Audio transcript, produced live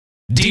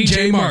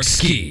DJ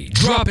Markski,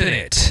 dropping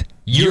it,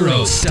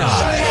 Euro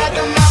style.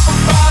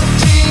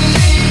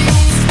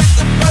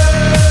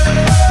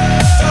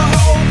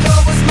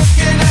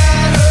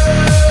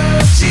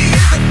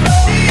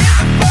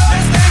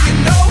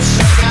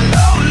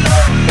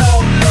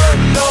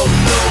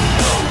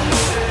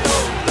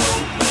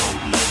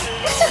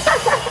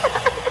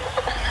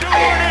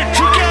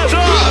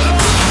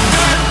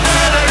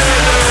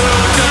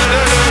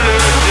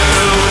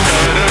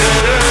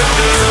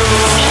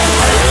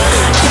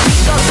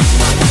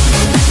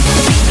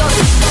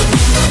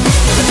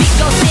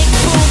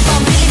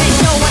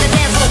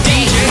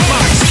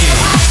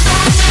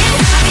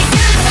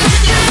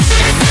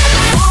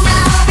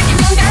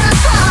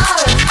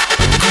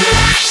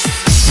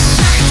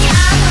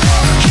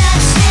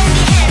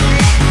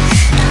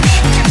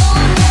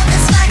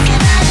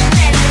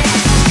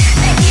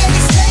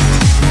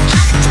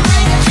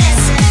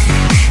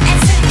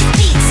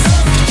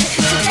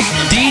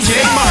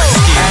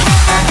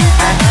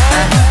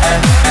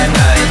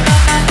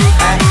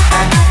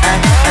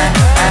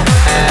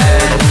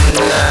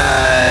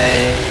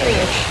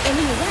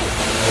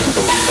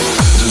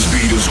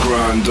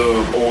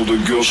 All the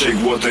girls shake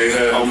what they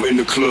have. I'm in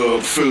the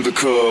club, fill the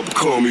cup,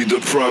 call me the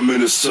prime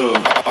minister.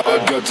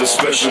 I got the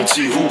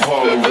specialty, who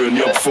hollering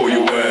up for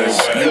your ass.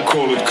 You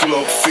call it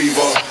club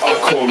fever, I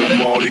call it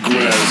Mardi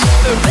Gras.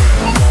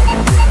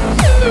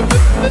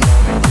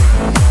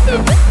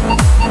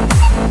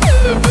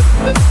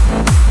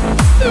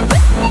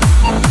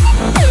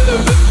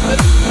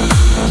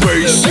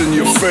 Bass in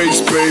your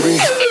face, baby.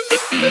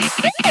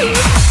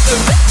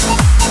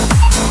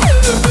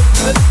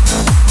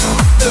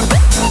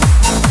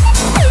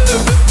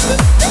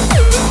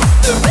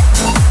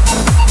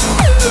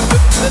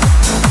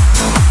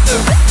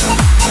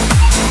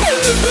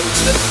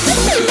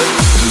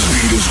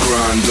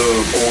 Grind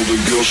up, all the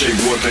girls shake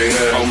what they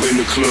have. I'm in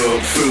the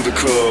club, fill the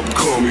cup,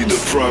 call me the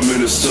prime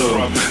minister.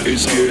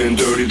 It's getting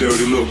dirty,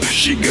 dirty look.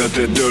 She got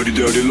that dirty,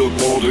 dirty look.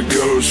 All the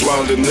girls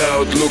wildin'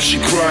 out, look, she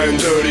crying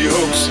dirty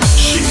hooks.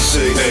 She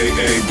say, hey,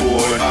 hey,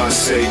 boy, I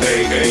say,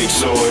 hey, hey,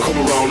 so come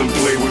around and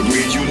play with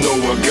me. You know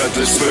I got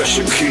the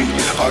special key,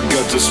 I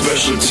got the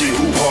specialty.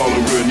 Who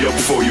hollering up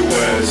for your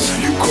ass?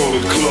 You call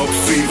it club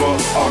fever,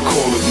 I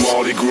call it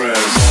Mardi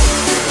Gras.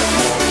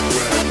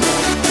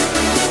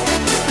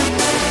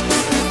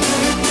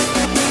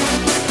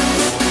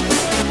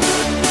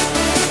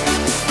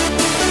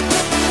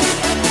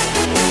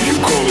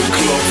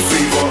 Club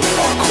fever,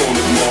 I call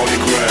it Mardi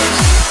Gras.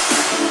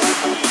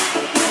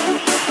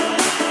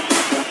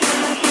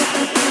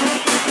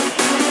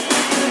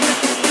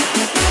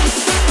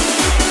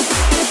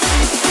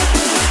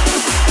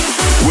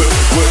 With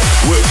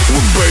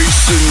bass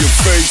in your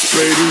face,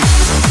 baby.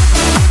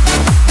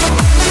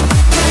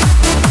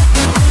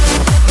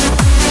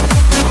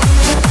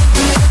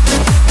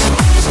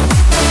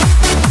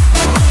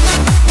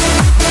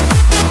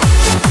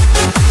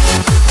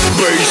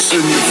 Bass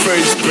in your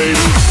face,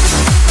 baby.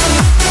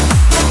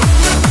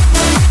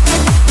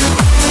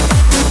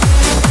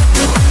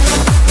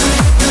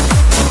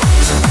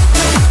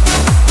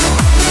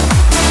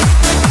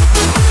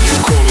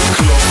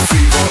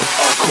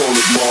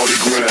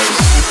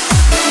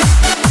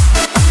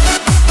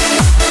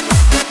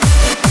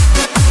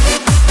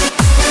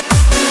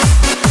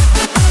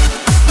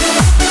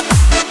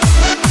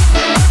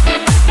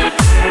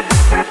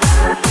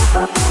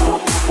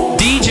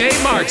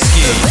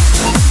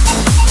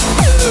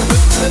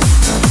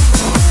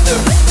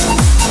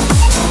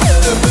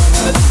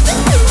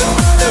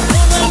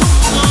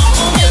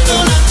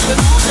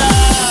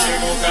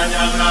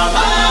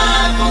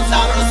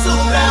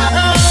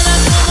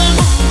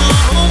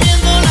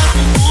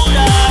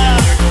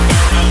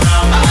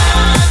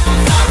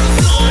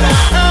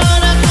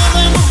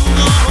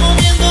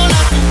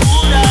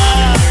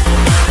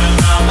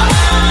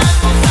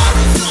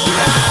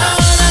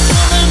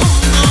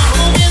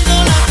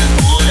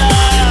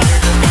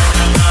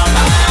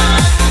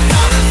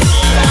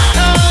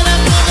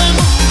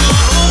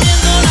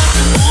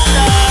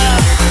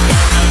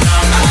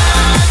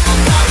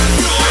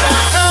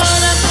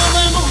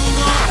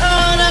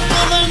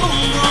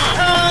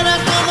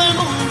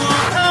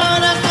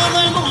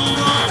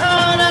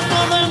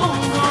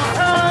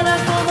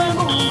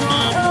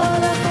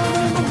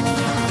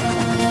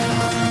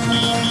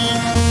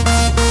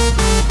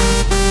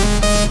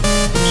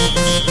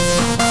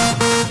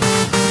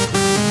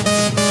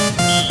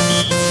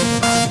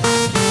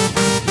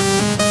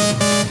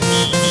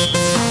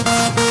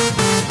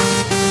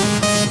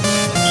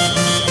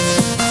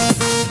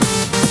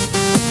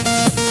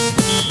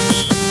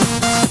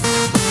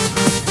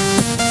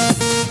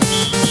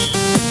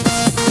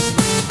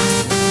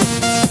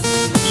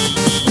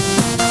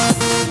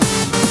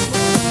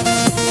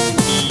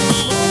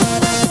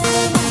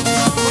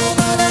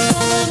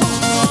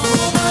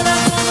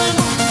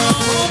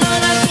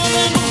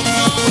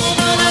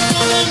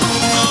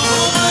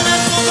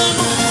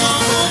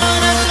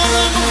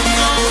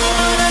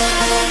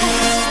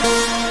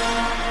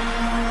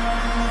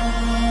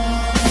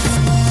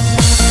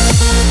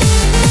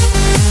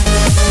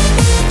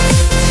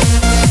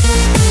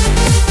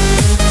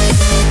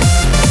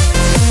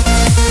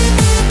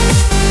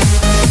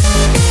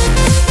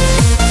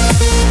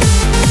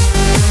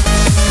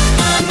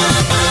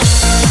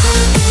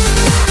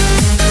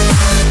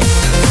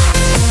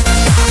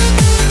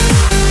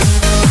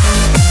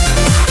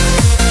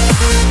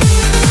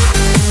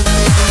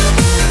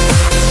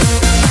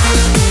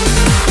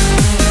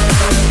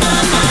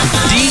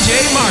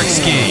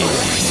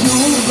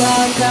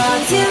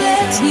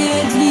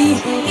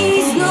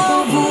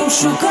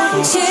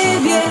 szukam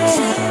ciebie.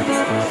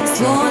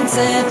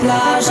 Słońce,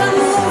 plaża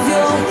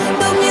mówią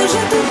do mnie,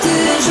 że to ty,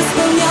 że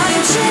spełniają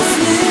się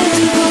sny.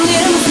 Tylko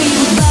nie mów mi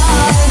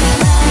goodbye,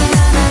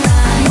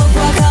 bo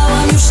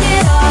płakałam już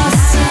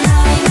nieraz.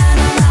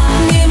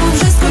 Nie mów,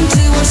 że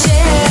skończyło się,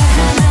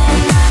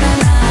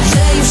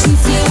 że już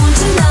nic nie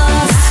łączy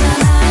nas.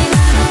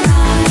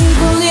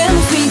 Tylko nie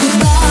mów mi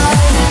goodbye,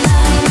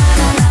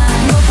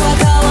 bo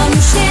płakałam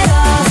już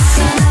nieraz.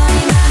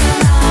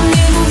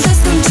 Nie mów, że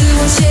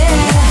skończyło się,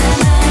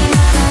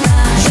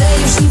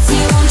 że już nic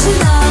nie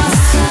łączy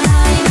nas.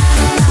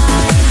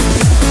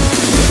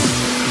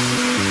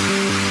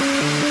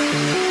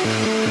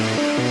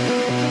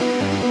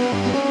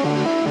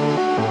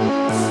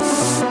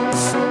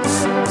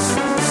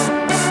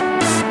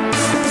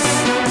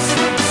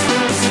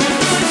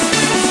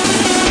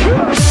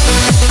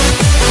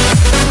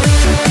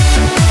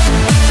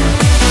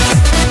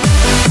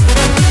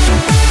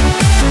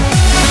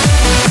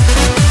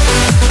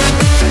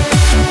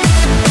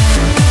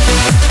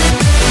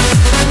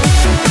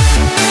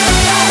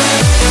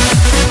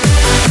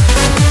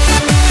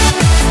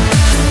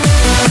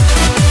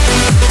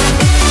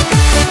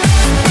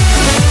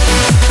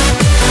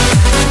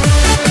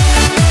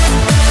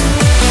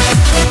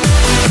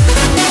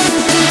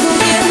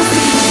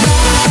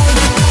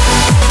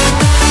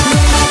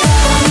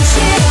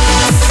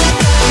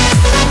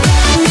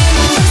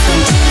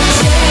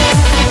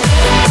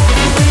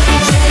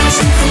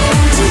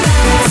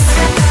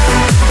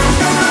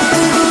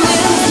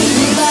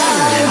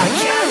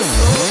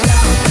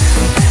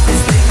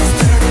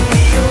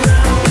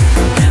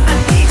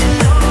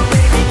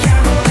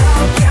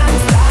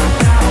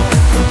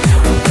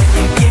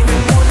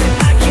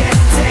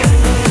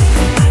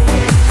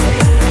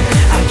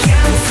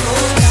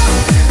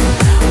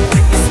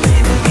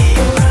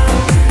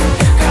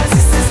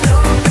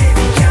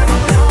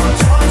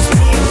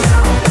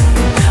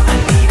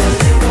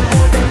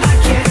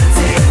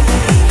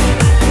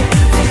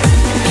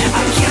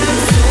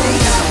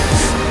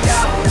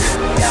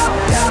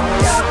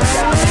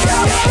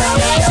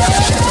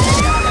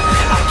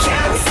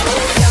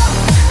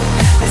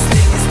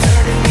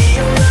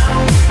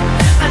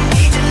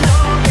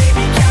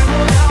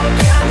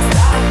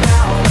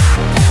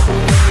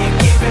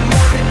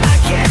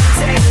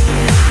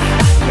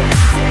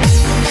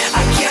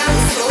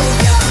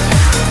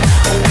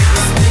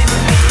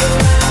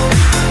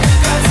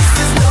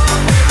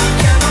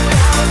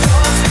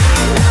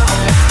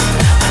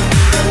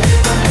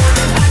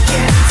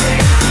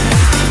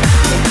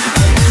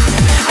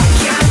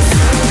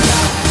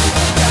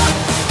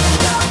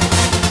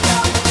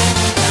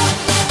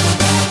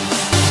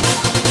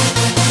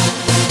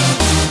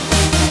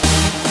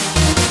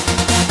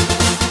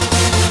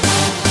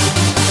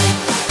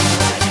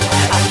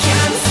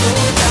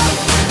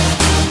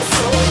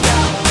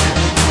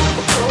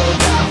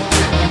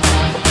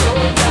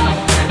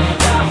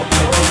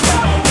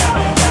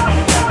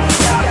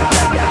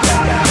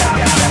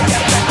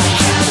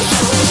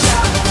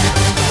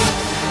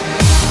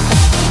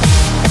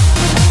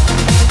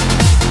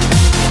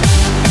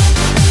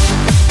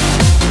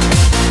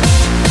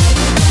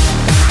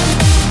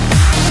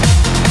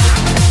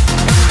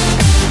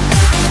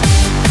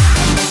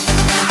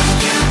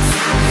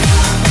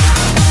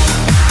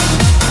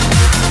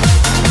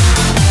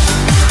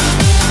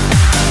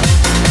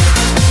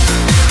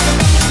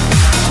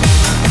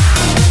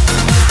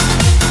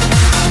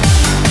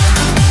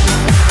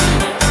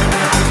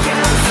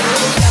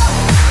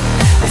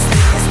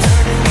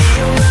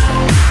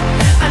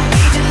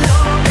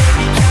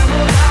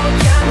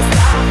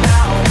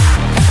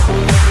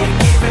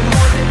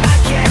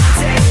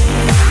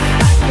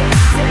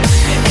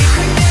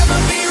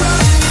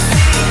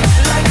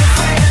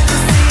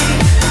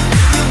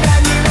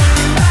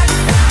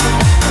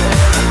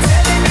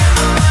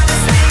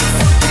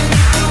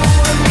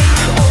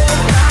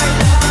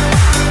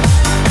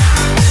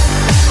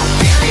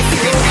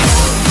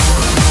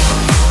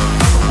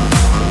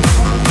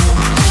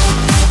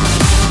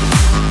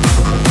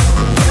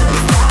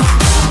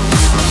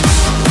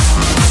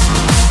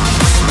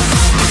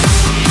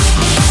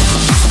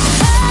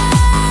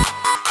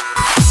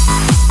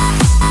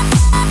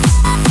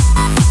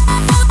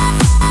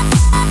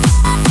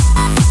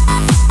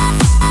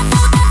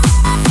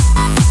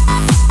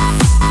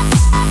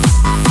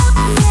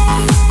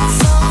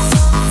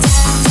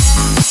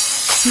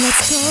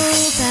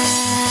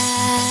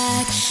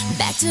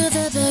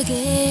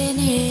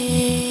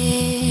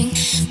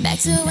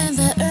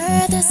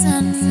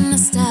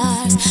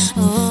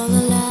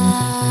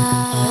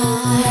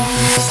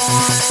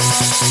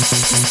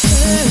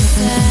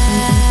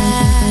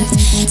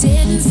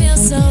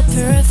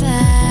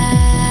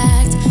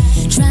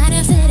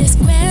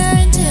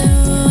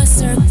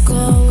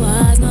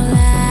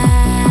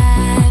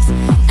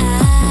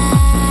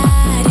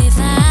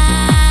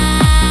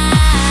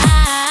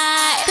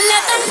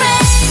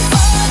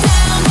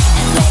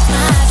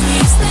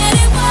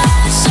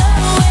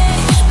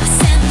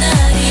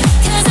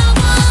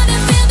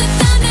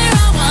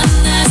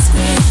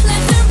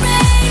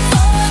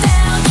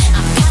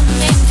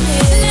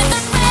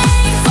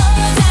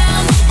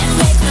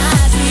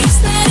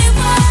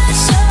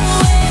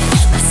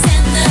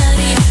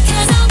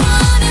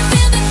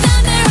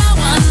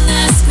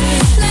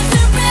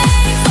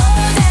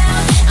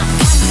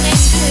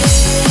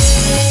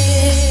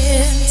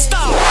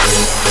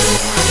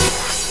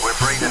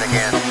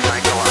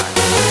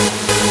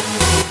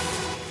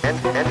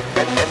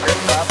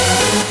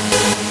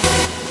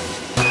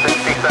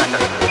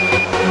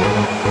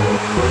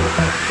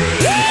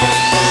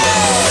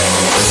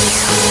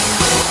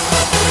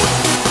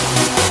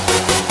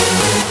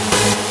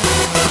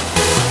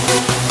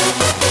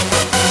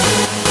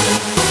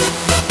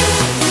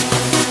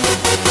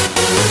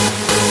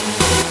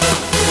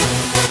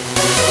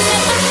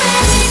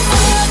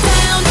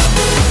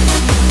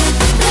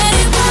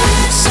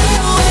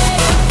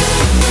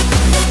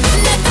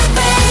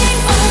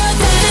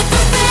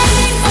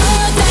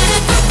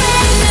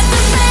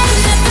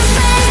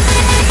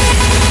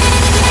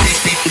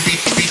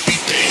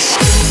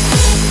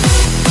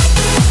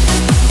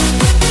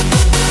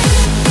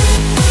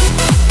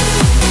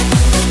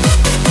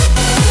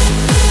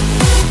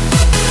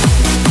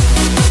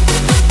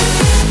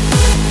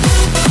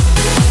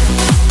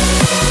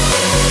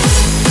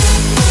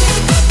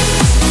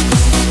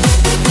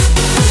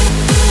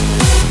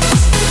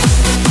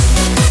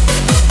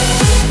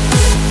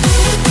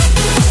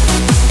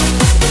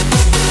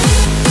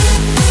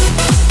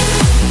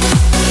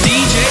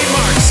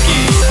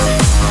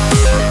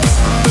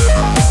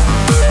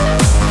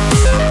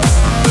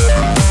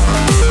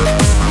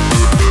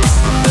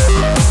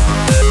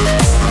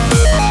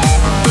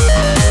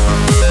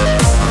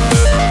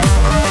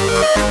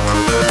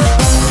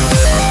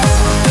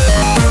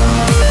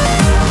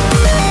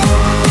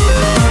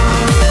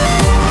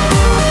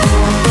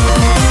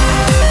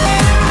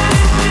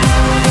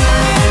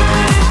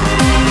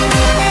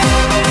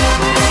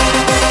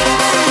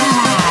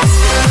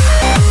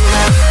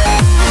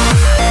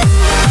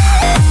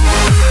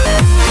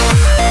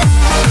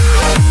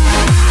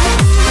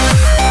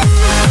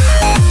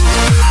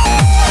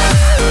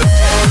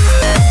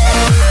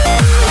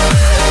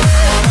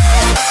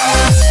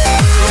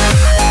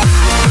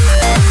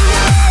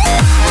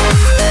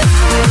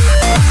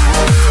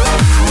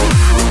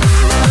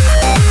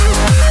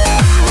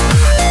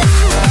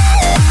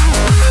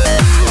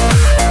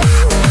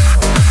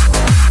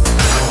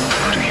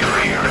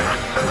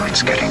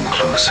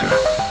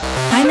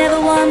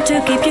 want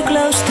to keep you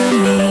close to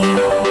me.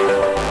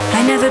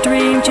 I never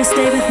dreamed you'd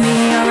stay with me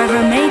or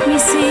ever made me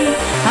see.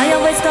 I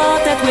always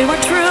thought that we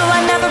were true.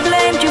 I never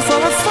blamed you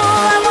for a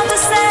fool. I want to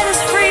set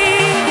us free.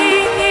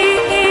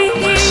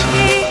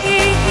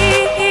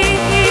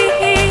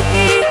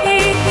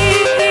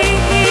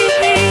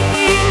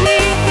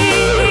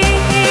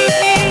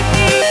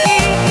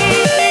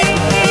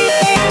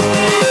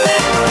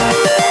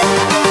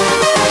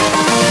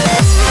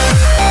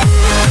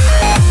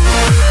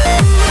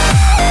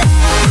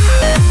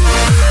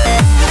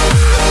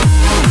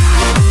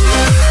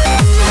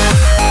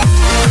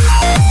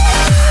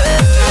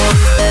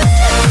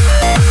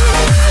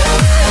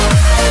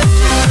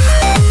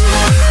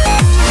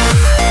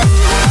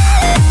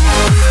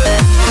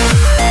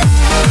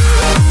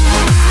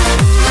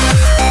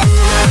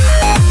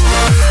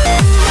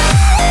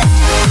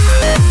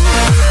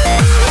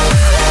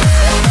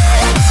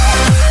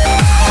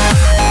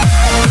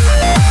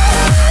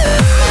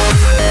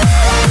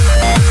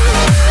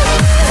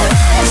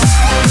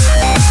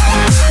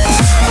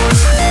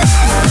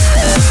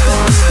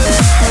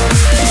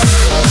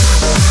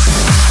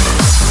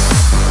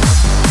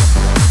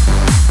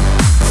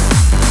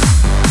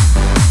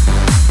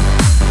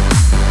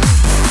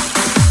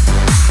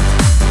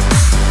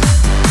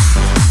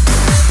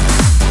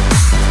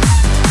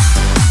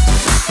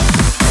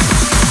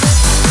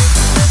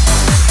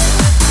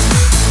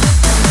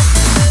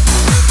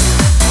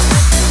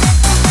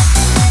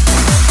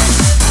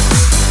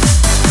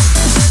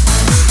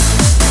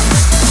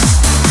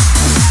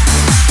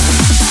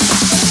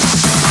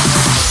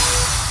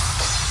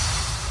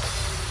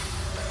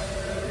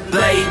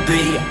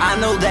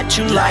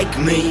 You like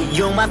me,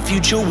 you're my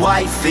future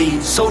wifey.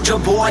 Soldier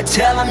boy,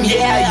 tell him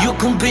yeah, you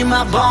can be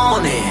my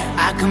Bonnie,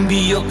 I can be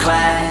your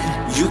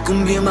Clyde, you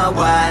can be my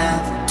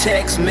wife.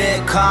 Text me,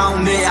 call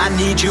me, I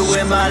need you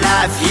in my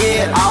life.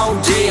 Yeah, all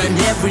day and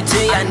every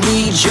day I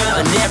need you.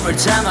 And every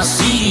time I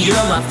see you,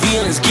 my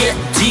feelings get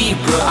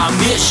deeper. I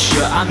miss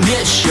you, I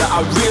miss you. I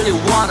really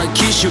wanna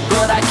kiss you,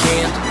 but I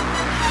can't.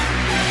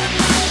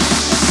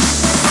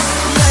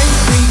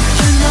 Baby,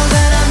 you know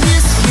that I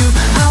miss you.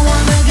 I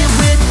wanna get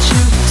with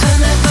you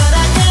tonight, but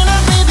I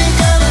cannot, baby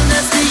girl, and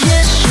that's the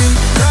issue.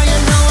 Girl, you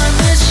know I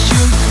miss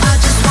you. I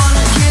just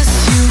wanna kiss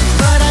you,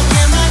 but I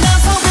can't right now,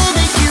 so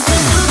baby, kiss me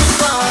through the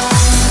phone.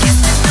 Kiss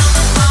me through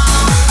the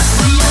phone. I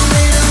see you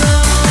later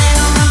on.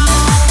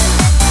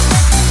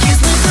 Kiss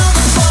me through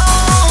the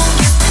phone.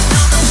 Kiss me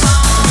through the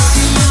phone.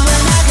 See you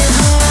when I get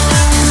home.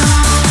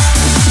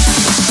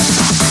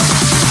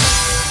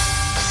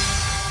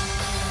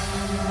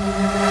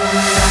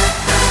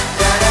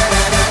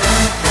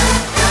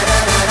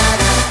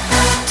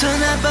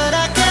 Tonight, but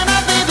I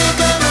cannot, baby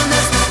girl, and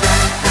that's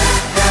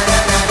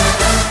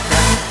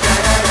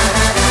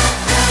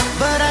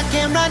but I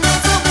can't right now,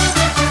 so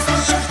baby, kiss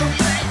me through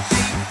the phone.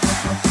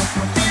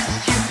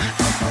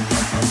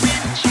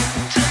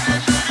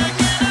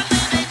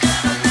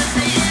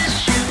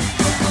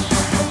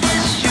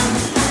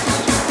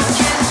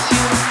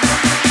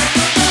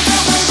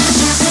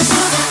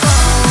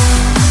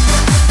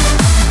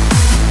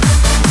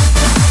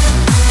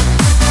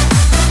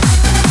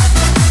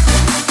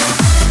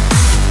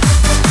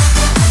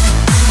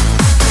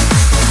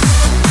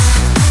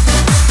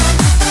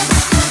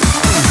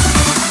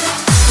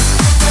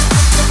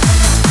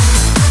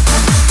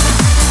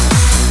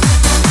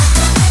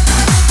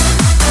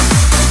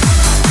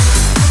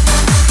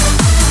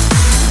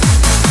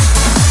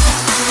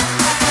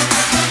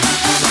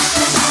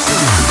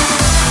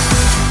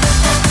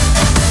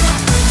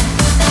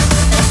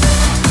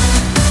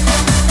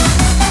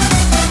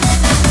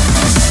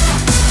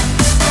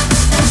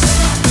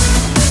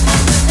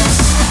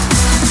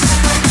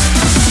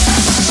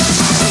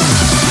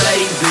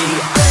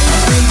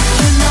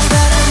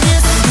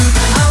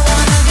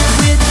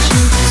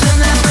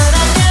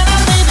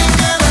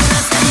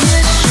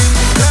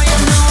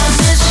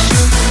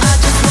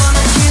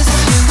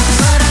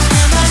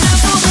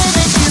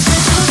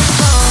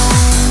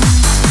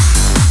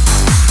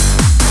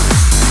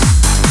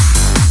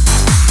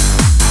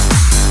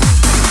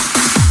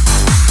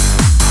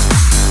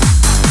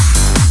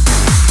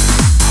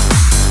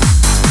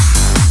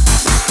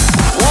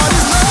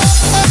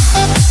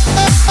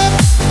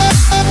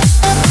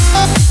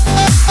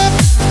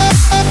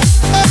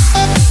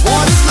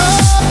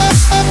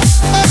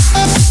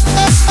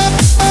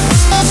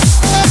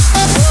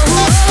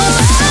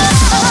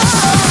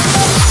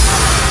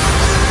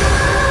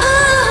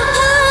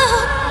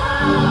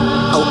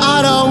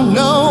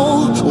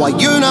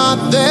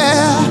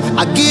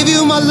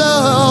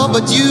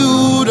 But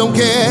you don't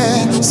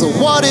care. So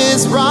what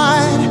is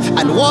right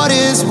and what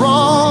is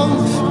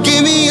wrong?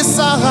 Give me a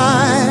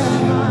sign.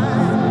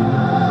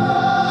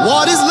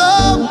 What is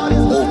love?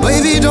 Oh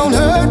baby, don't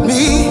hurt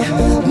me.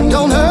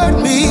 Don't hurt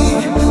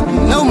me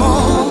no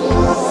more.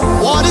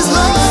 What is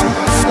love?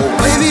 Oh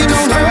baby,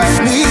 don't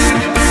hurt me.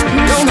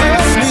 Don't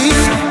hurt me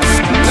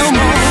no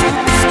more.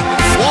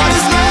 What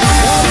is love?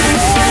 What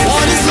is love?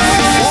 What is love?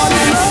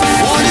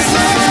 What is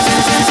love?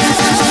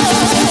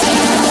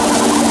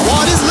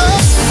 What is love?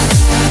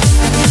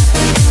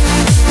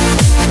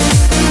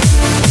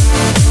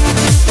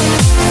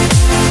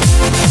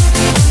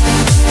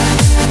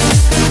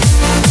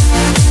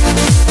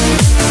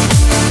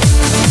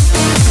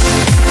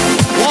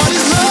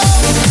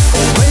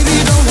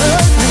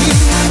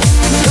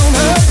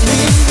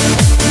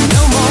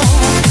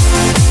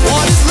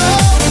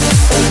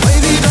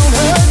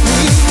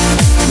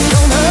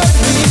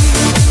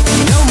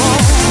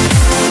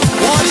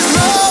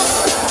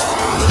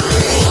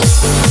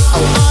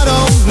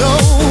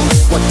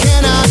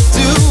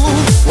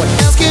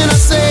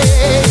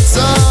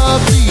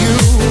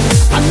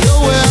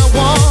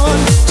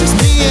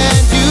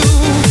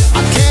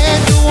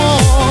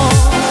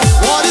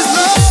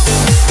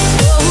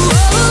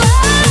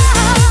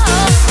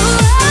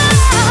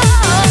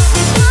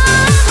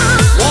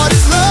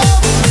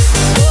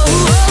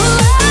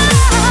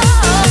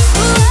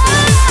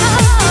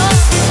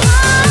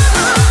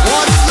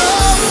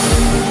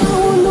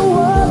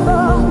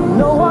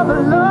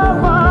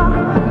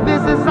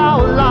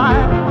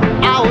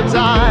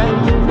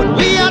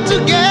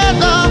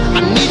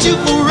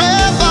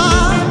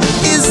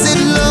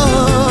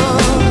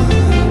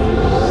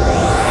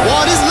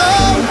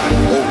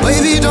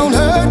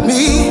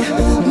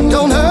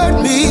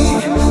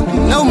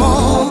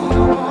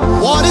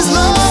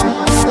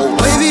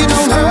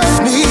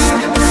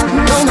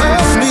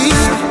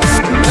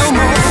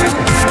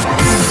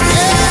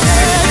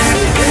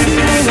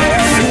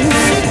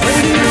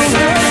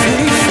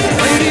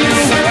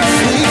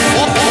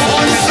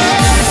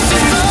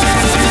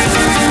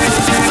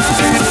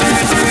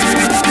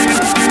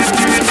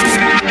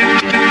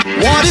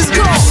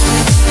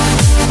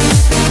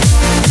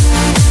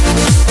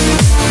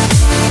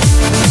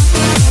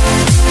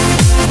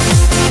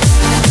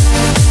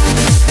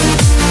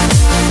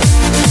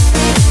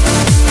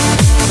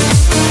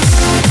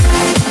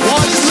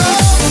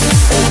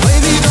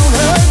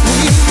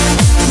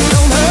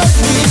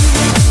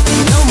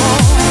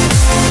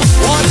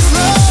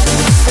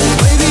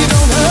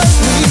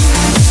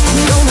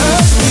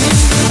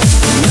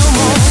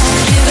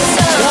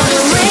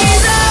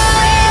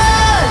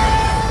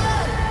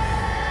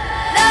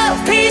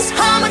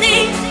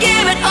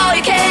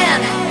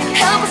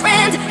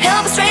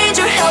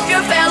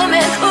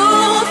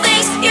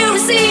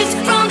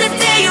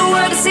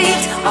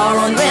 Our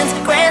own rent,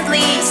 grand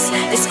lease,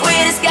 this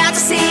greatest got to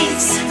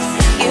cease.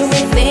 You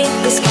may think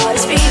this car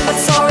is free, but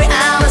sorry,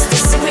 I must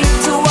disagree.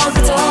 To walk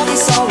the talk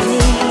is all we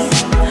need.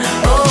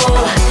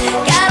 Oh,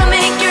 gotta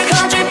make your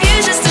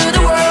contributions to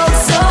the world.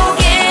 So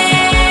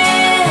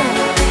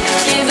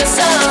give the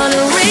sun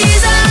a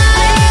reason.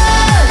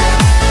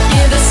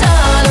 Give the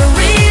sun a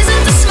reason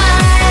to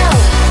smile.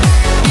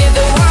 Give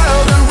the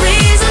world a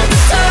reason to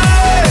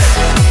turn,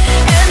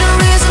 and a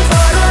reason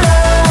for the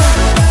love.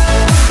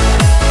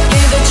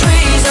 Give the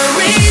trees a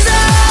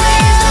reason.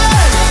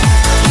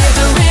 Give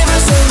the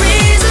rivers a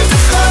reason to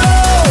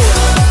flow.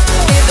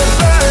 Give the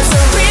birds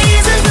a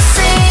reason to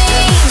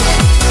sing.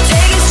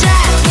 Take his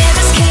jack, give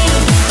his king.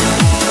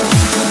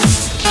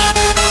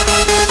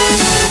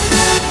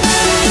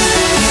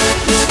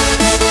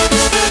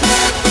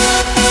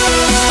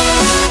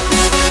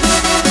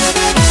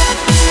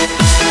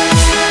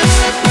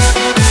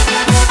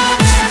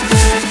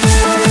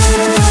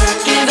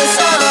 Give the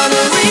sun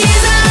a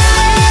reason.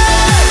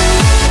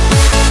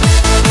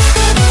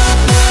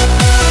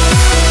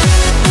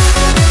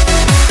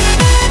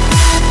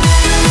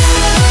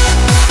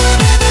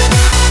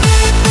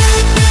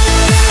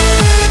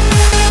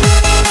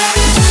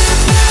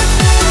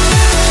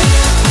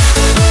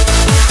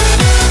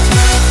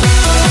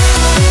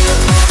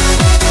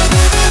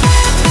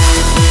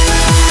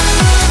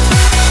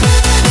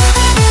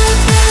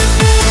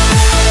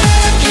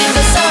 Give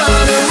the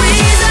sun a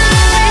reason.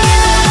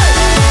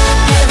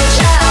 Give a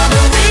child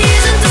a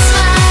reason to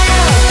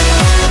smile.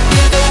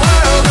 Give the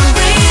world a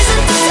reason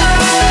to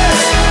turn,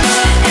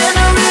 and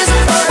a reason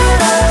for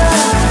love.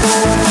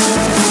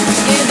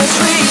 Give the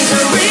trees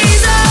a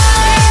reason.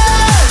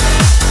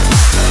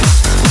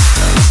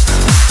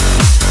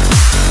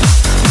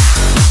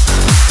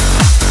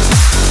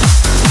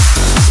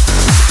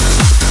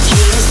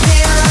 He's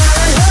still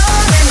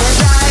alone in the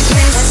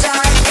darkness.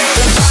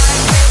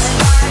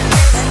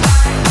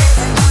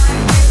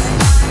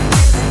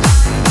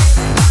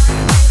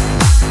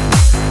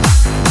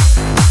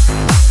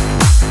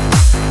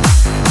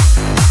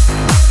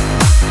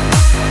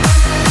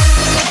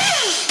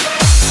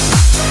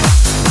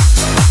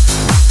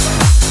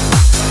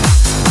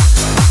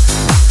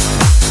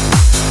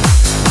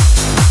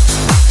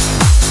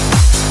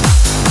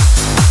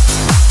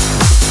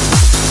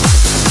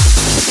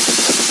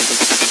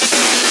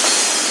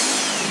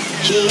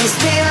 He's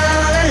still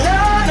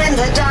alone in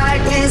the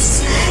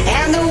darkness,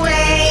 and the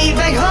way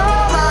back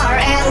home are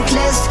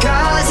endless.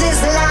 'Cause his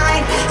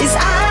light is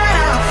out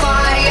of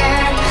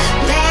fire.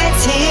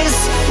 That's his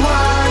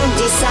one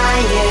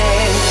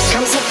desire.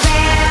 Comes so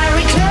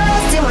very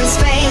close to his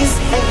face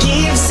and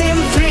gives him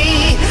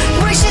free.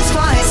 Wishes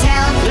for his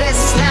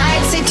helpless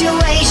night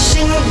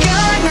situation.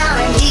 Gone now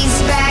and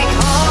he's back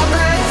home,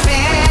 but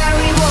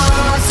fairy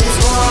was his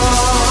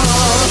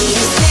wall.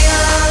 He's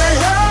still all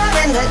alone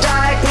in the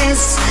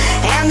darkness,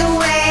 and the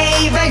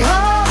way back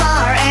home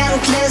are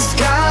endless.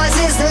 'Cause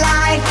his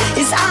light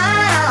is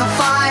out of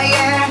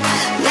fire.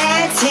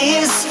 That's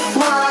his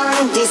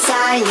one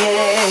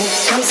desire.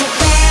 Comes so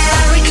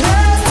very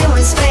close to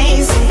his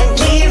face and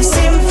gives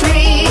him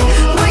free.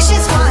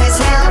 Wishes for his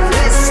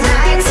helpless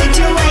night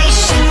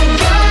situation.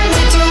 Gone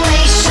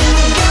situation,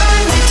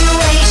 gone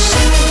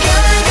situation,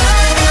 gone,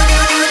 gone,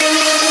 gone.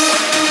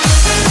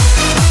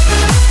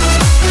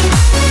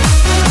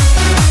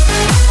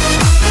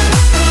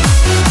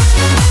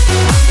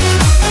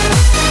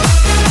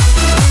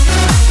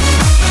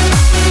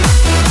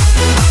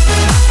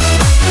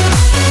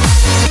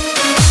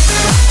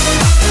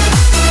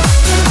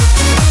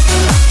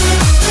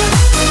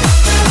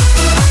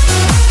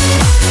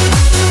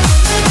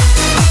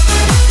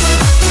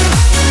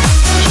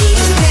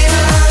 He's still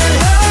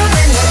alone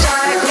in the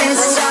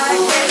darkness.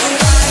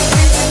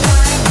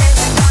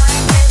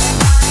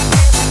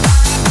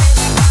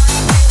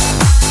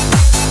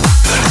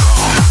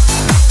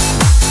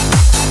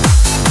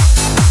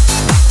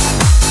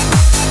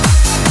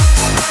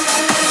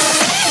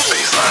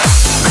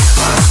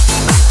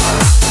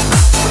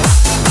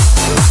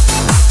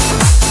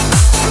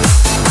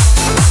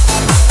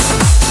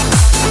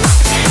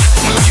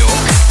 New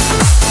York,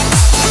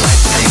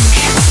 I think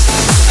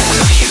I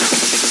love you.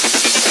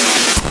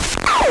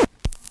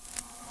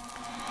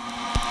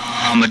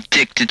 I'm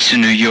addicted to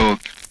New York.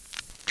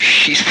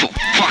 She's so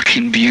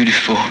fucking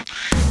beautiful.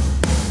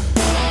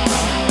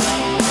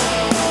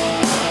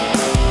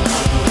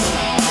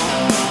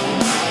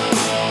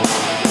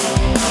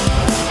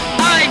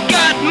 I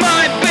got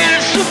my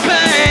bills to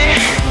pay,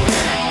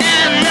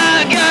 and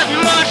I got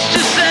much to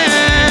say.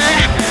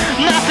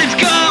 Nothing's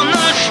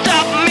gonna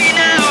stop me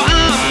now.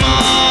 I'm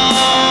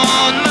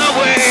on my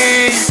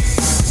way.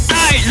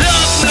 I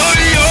love New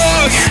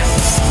York,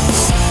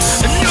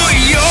 New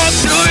York,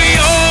 New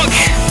York.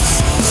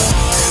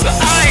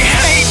 I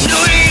hate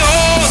New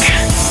York.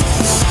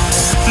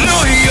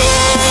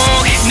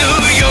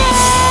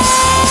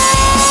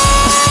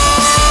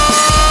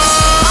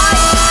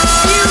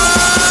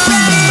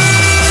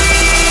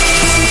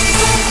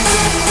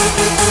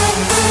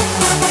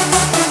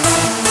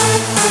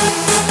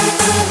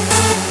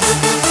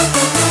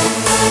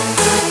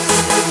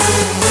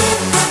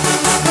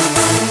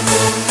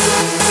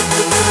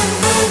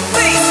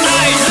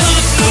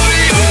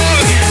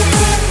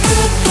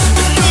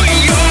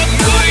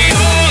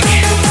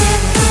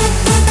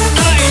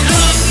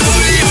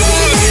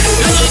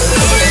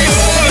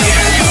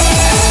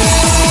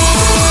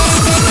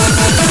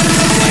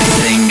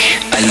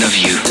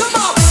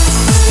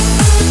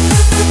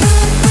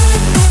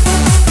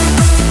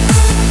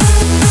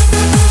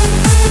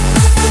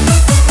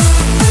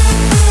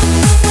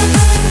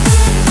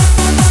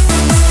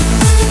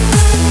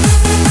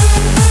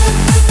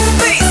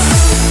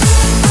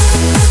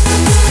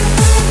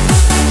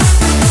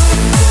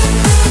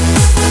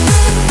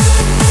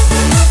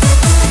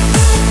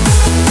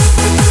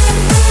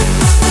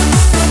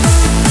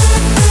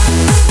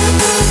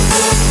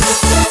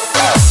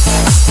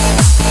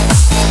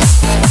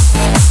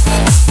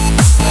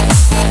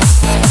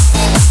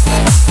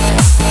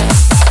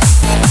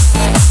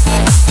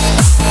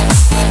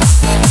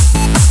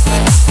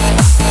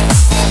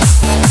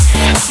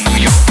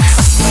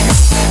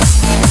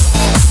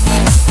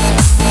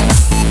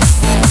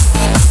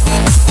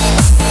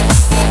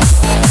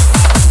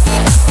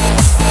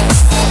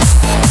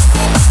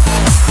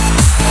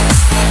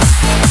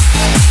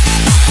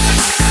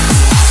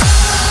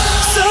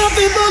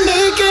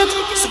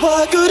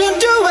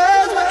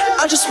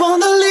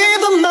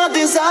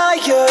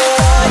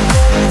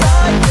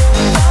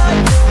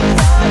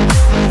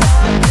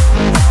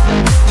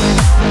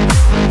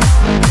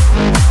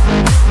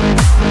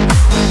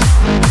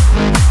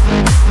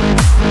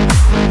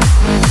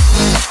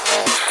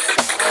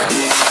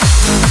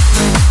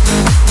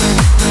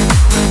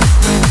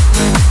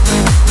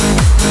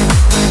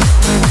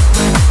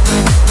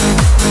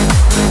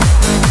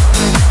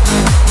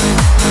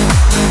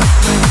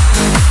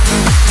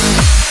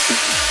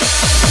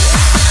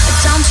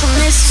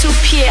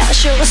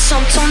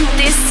 ressens ton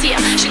désir.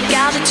 Je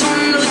garde ton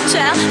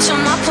odeur sur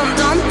moi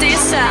pendant des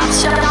heures.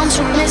 J'attends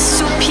tous mes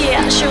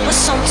soupirs, je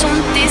ressens ton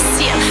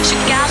désir. Je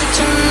garde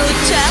ton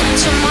odeur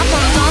sur moi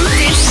pendant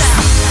des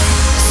heures.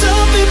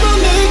 Some people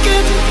make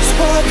it,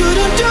 so I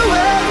couldn't do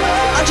it.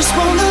 I just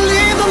wanna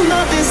live on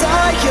my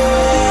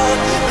desire.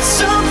 But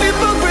some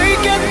people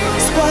break it,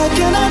 so what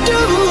can I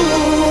do?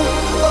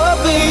 Oh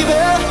baby,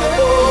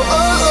 oh oh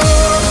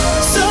oh.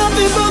 Some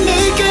people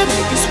make it,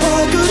 so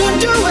I couldn't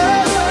do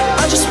it.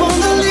 I just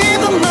wanna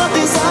live on my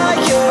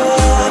desire.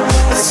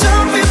 But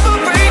some people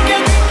break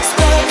it,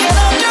 so what can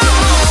I do?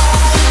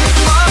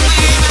 Oh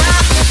baby,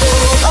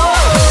 oh oh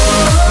oh.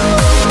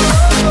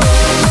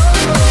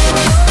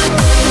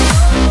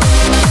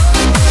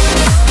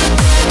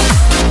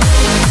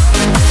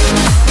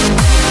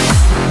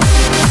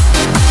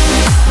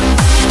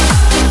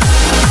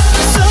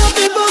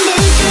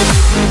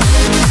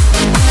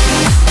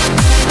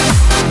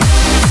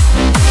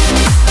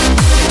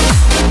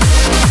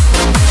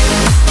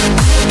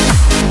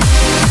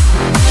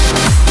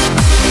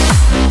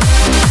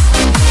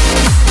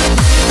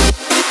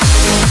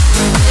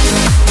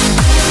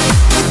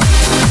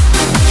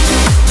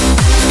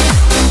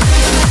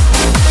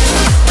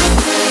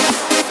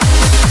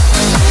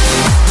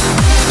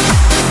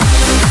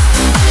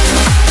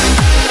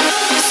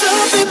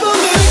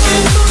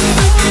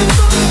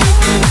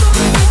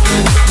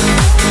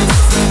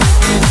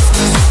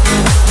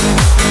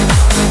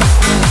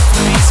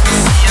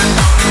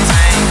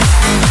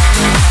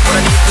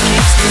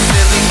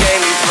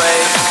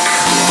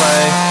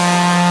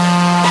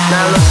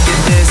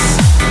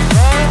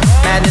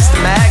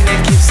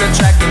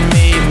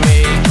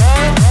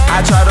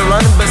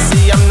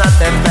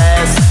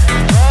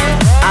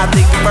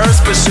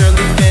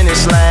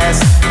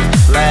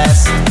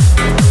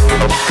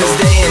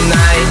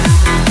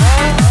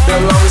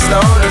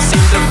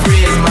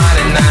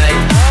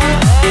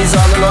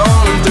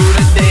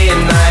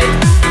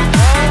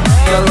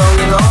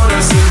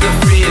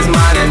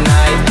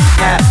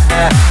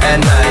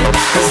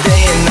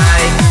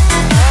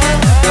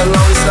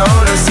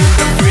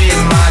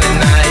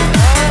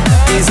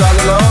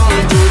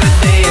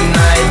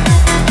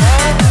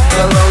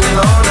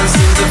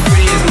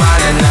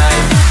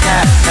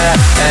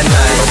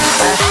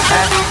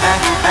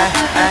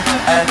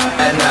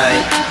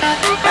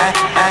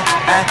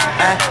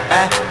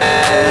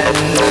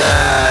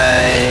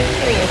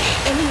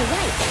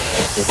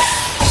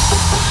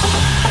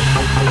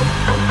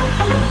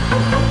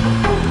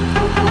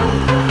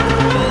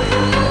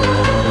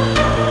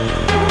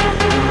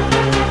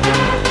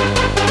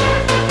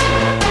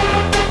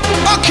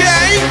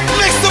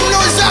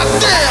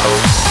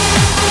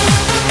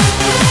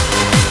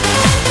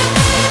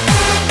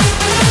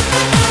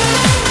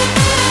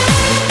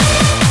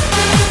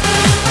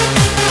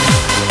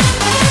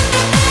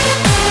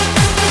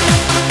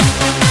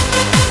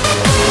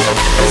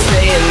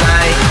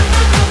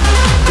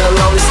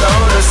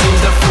 Seems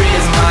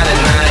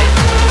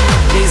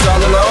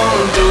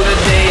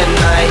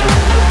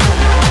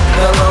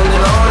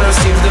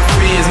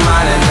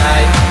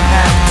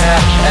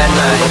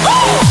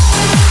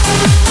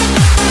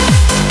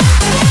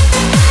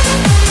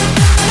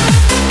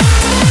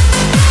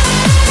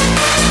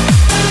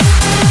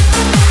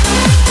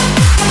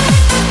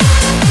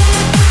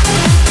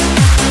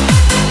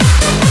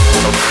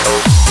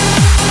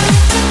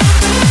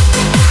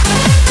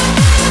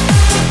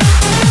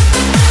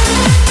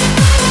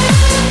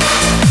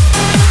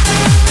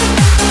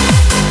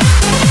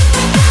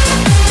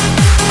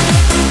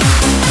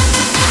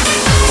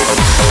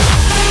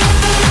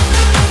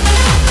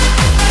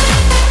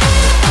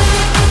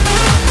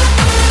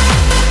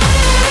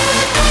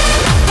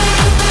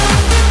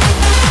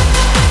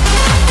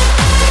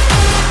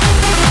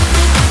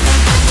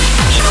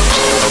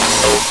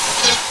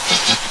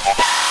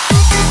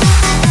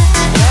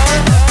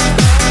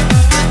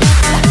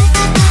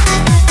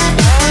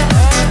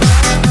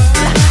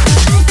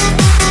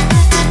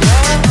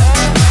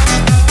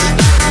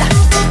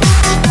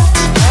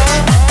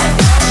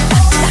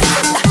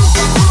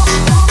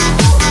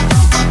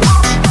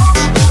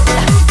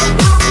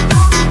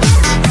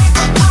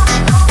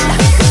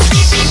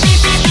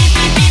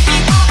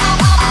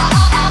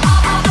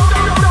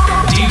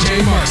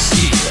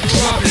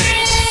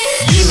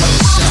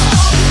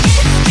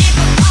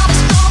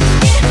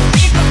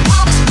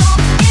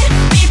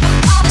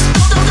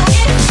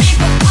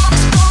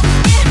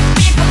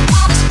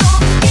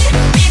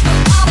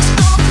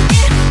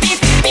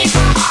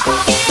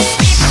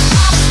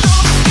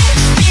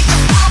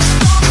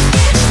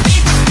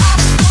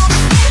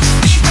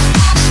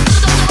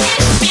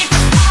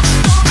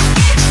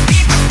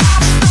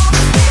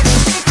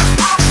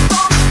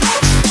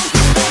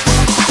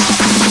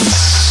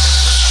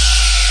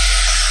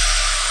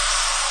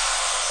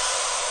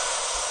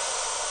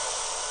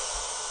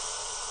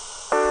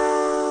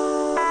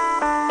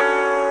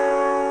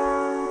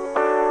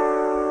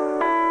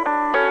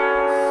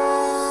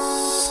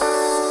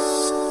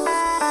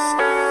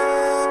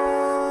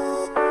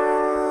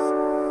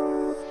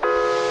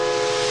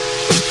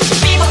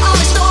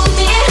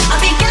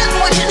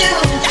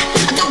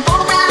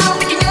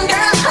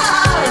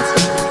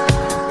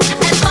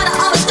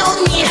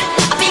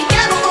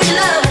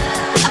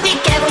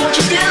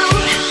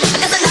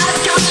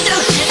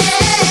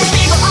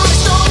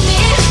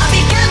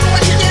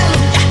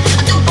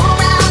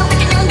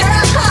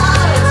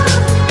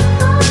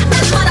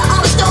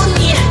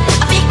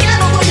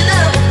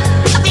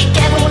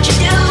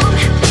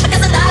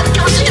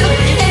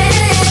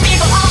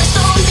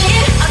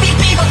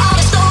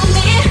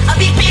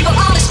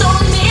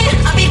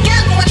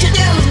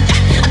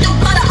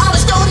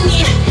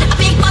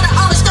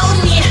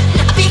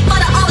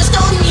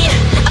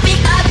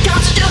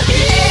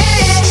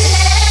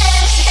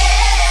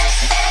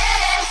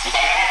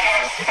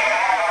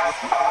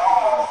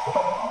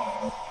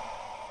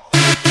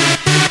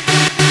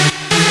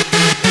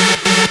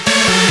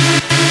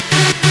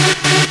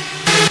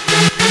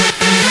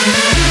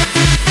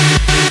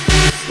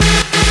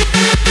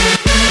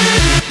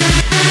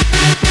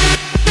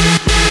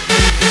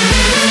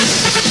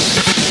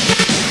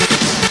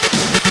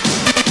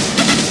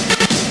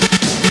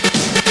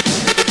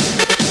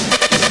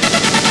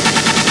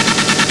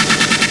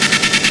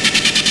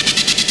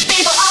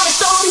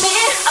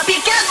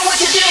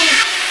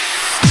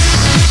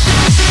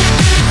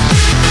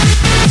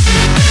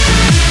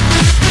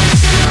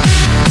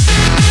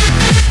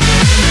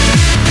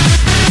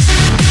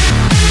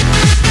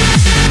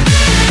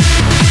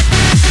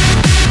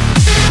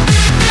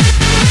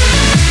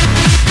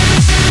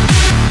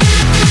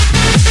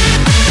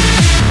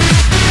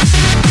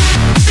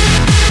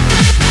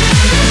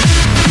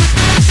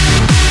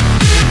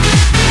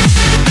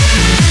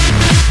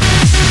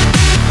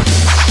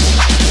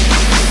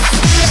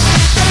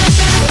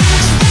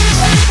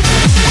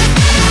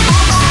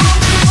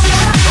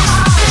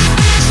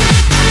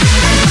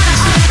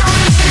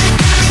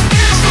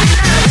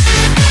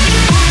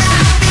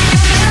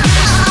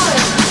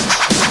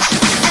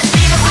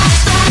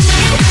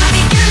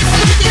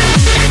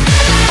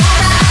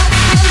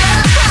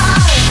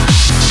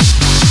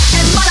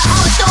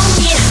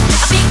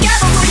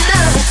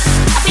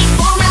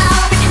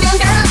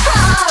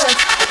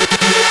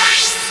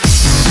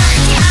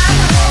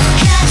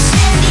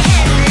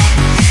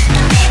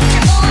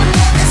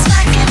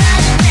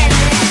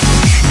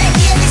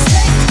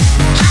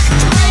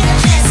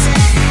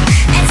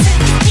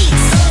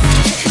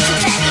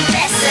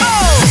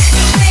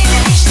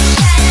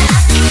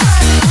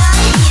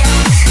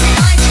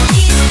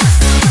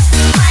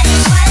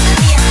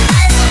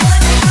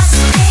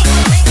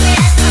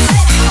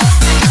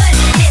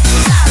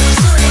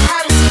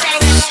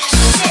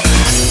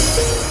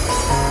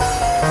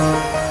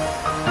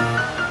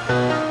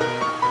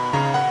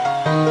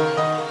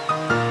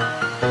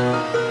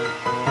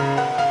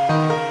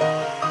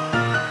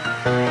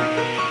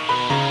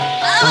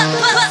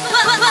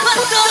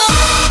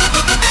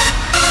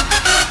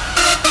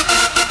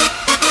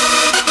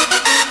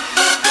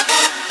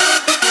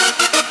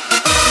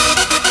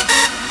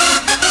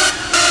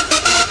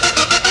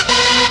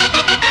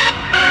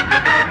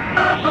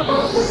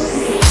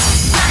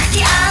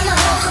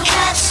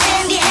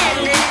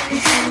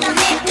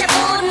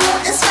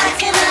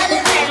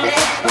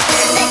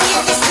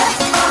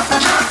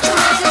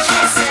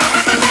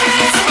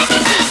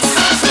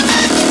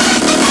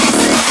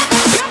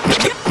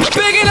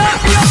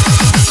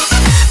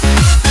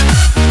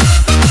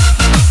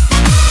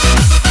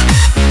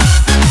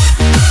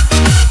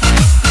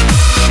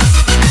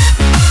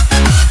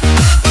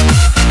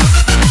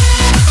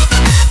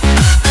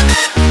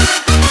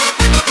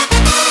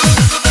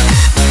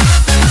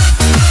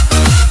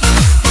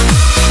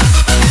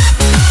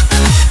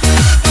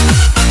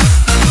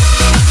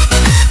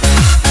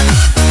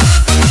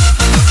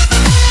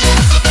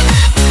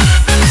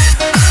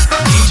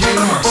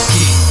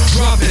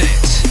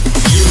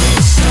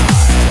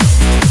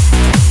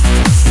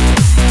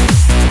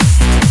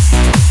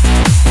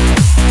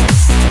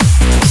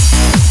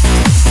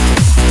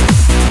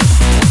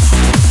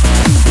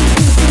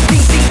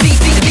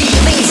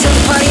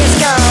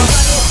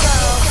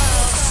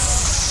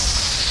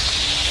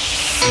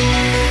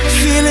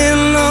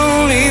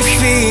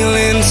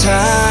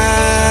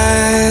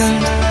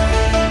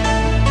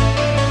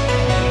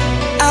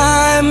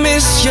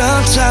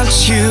your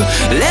touch, you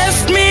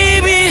left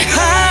me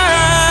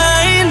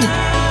behind.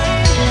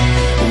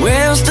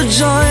 Where's the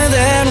joy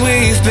that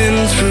we've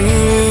been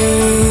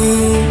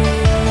through?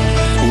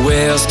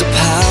 Where's the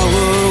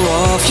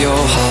power of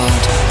your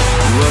heart?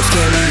 What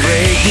can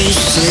break these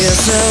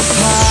tears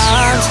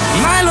apart?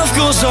 My love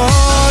goes on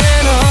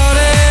and on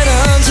and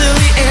on till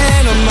the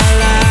end of my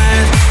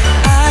life.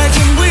 I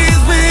can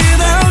breathe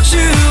without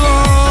you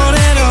on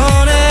and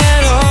on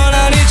and on.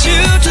 I need you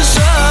to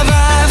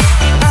survive.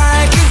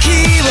 I can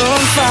keep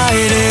on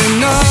fighting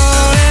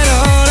on and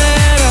on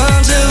and on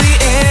till the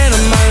end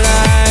of my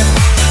life.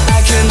 I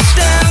can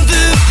stand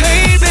the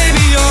pain,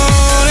 baby,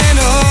 on and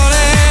on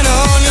and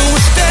on. You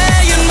will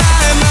stay in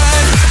my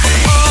mind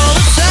all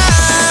the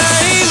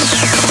time.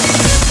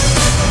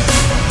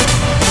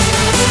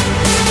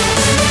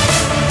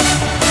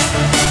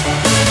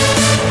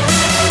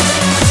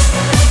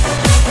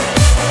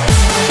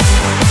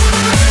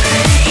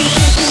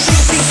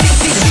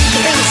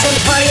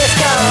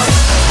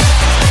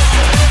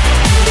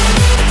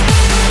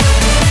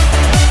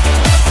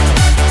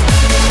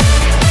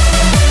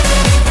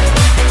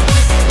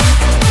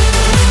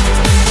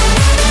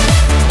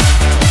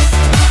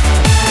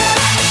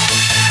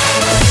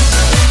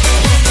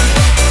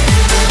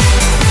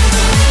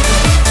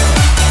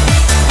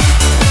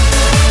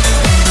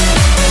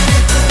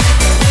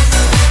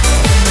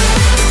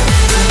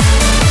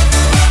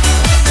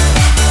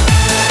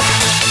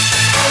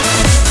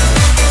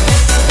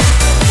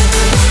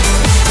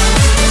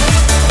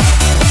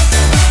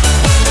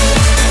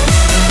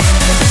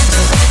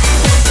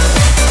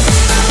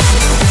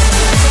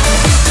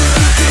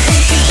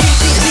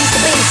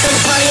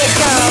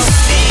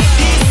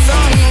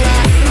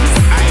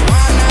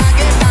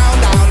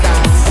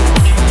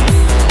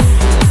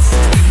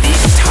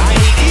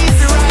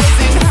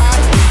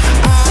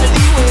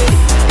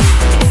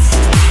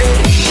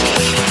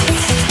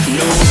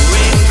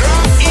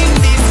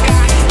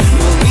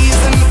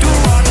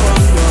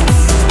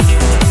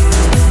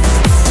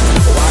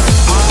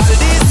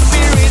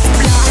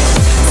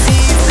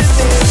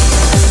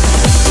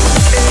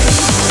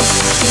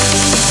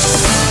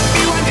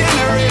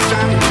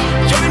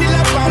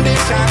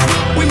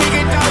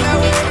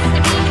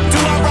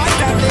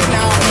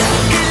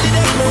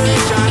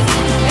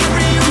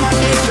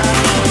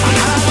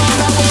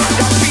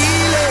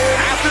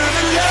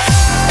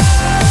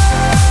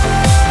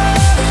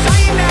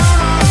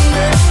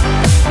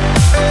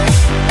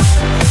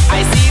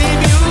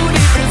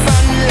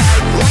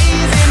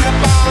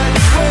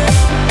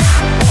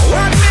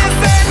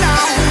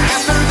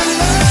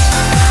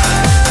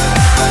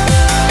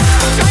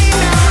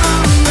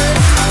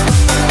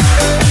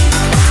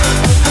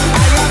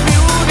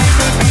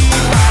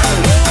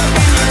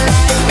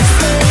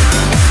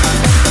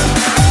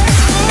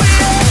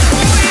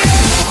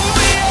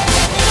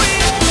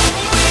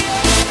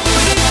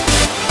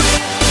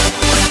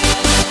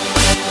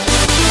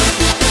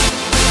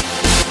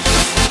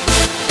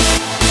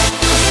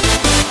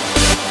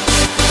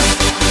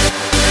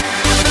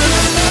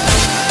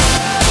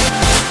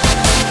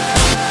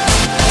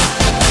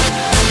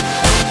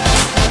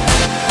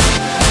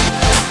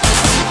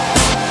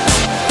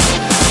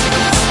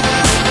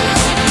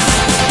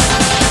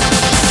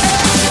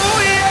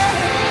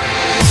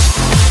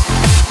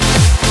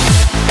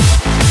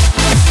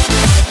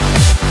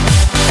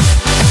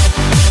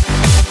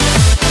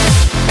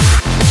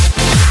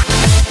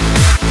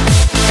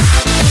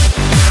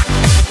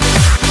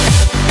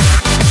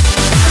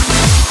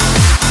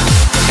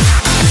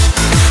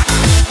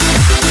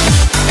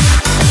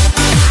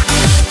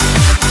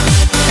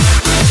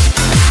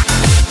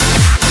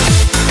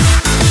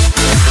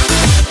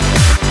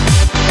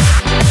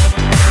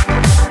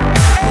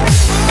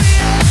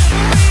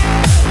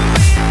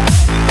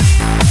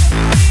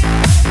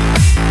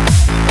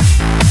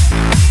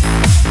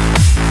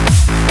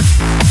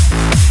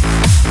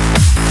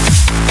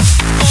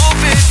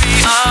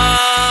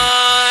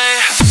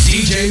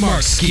 DJ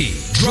Markski,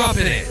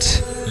 dropping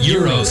it,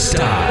 Euro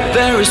style.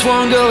 There is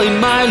one girl in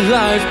my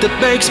life that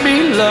makes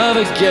me love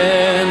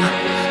again.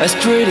 As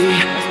pretty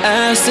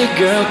as a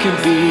girl can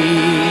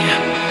be,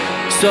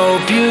 so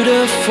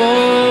beautiful.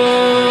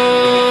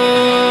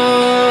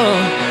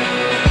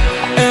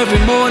 Every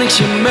morning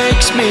she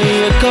makes me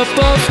a cup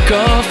of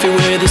coffee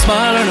with a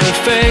smile on her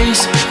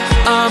face.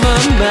 I'm a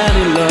man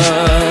in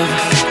love,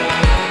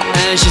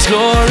 and she's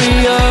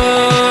glorious.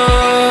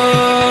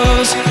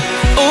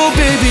 Oh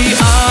baby,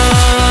 I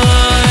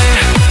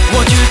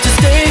want you to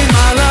stay in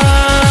my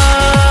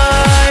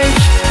life.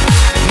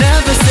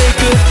 Never say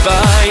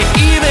goodbye,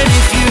 even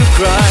if you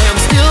cry, I'm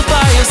still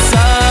by your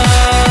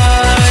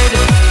side.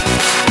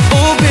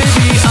 Oh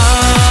baby, I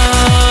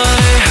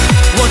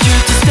want you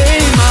to stay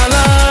in my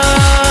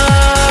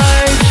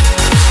life.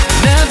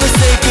 Never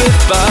say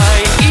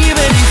goodbye,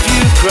 even if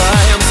you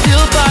cry, I'm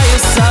still by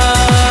your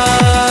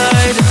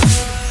side.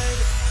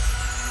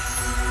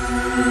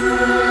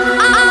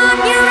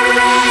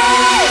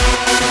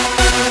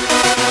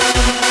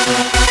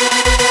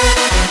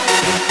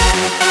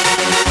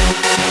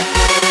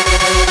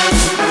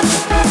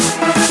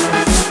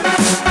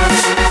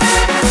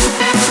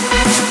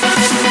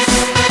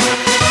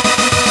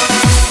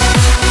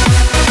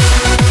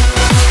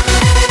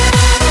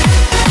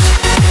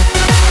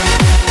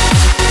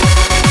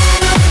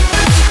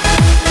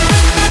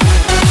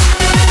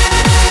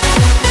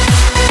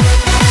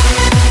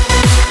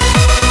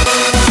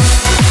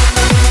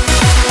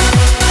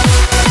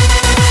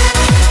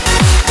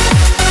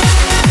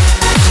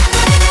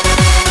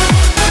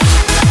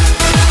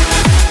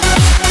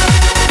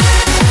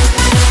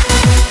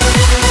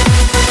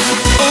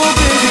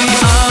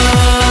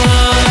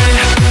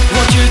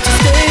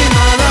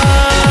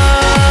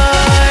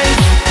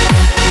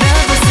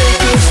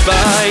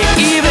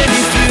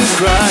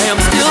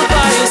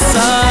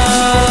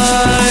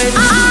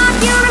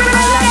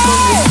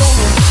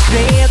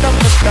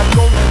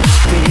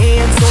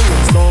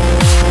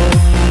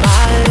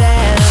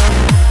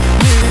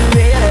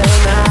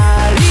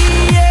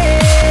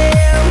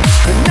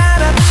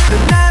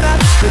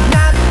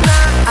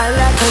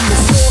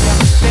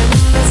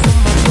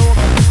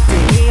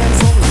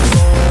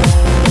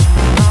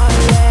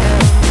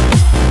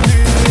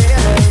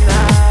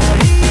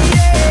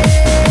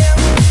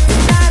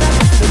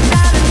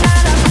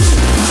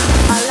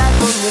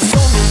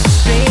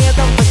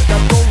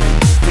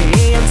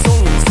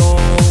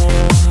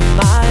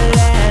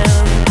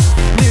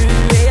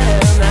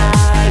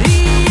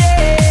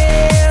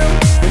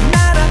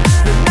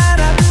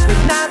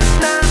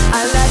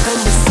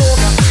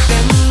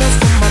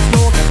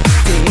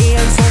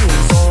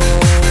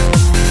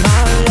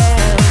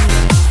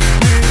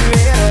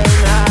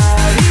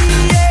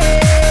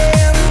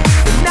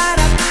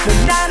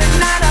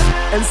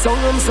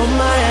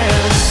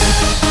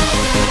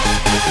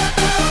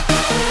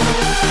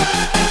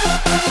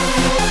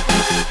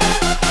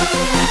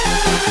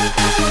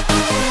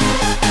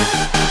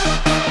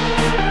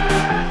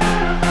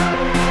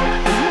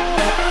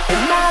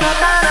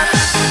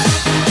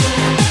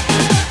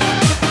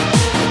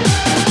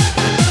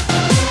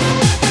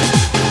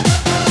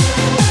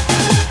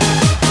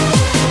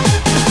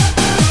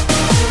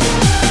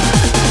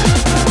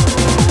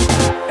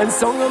 and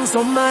sung them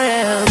some my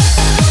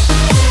hand.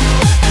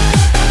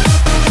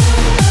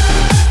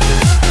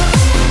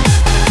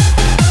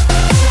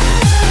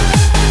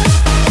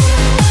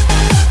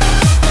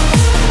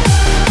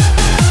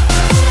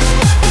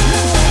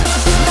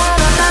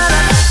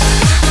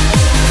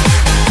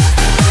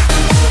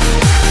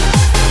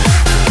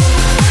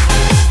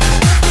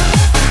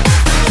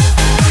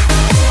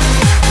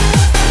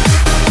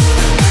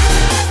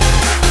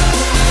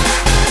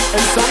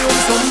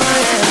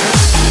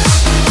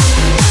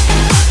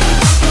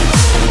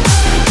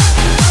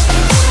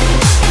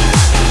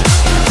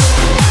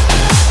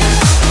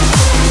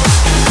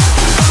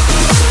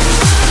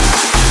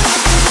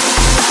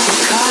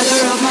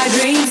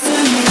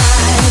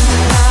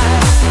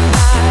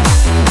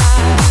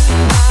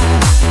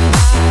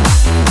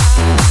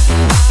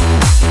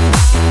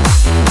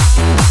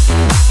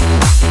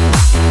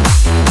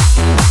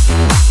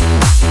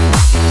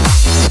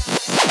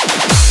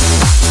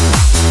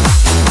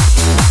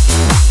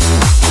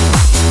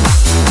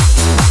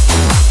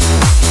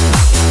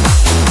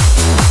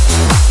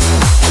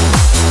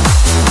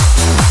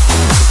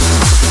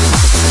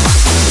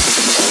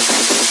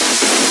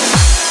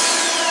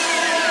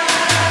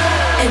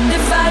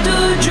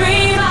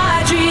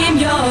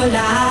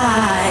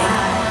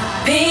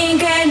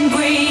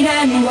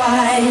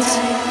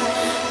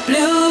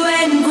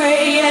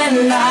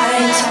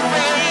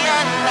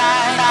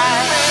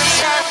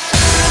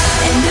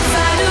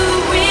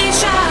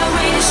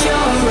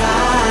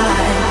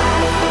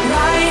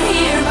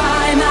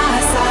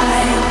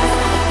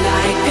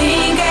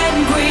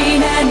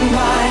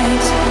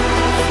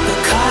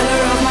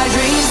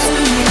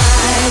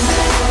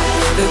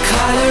 The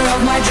color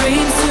of my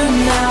dreams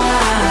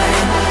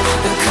tonight,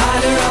 the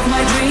color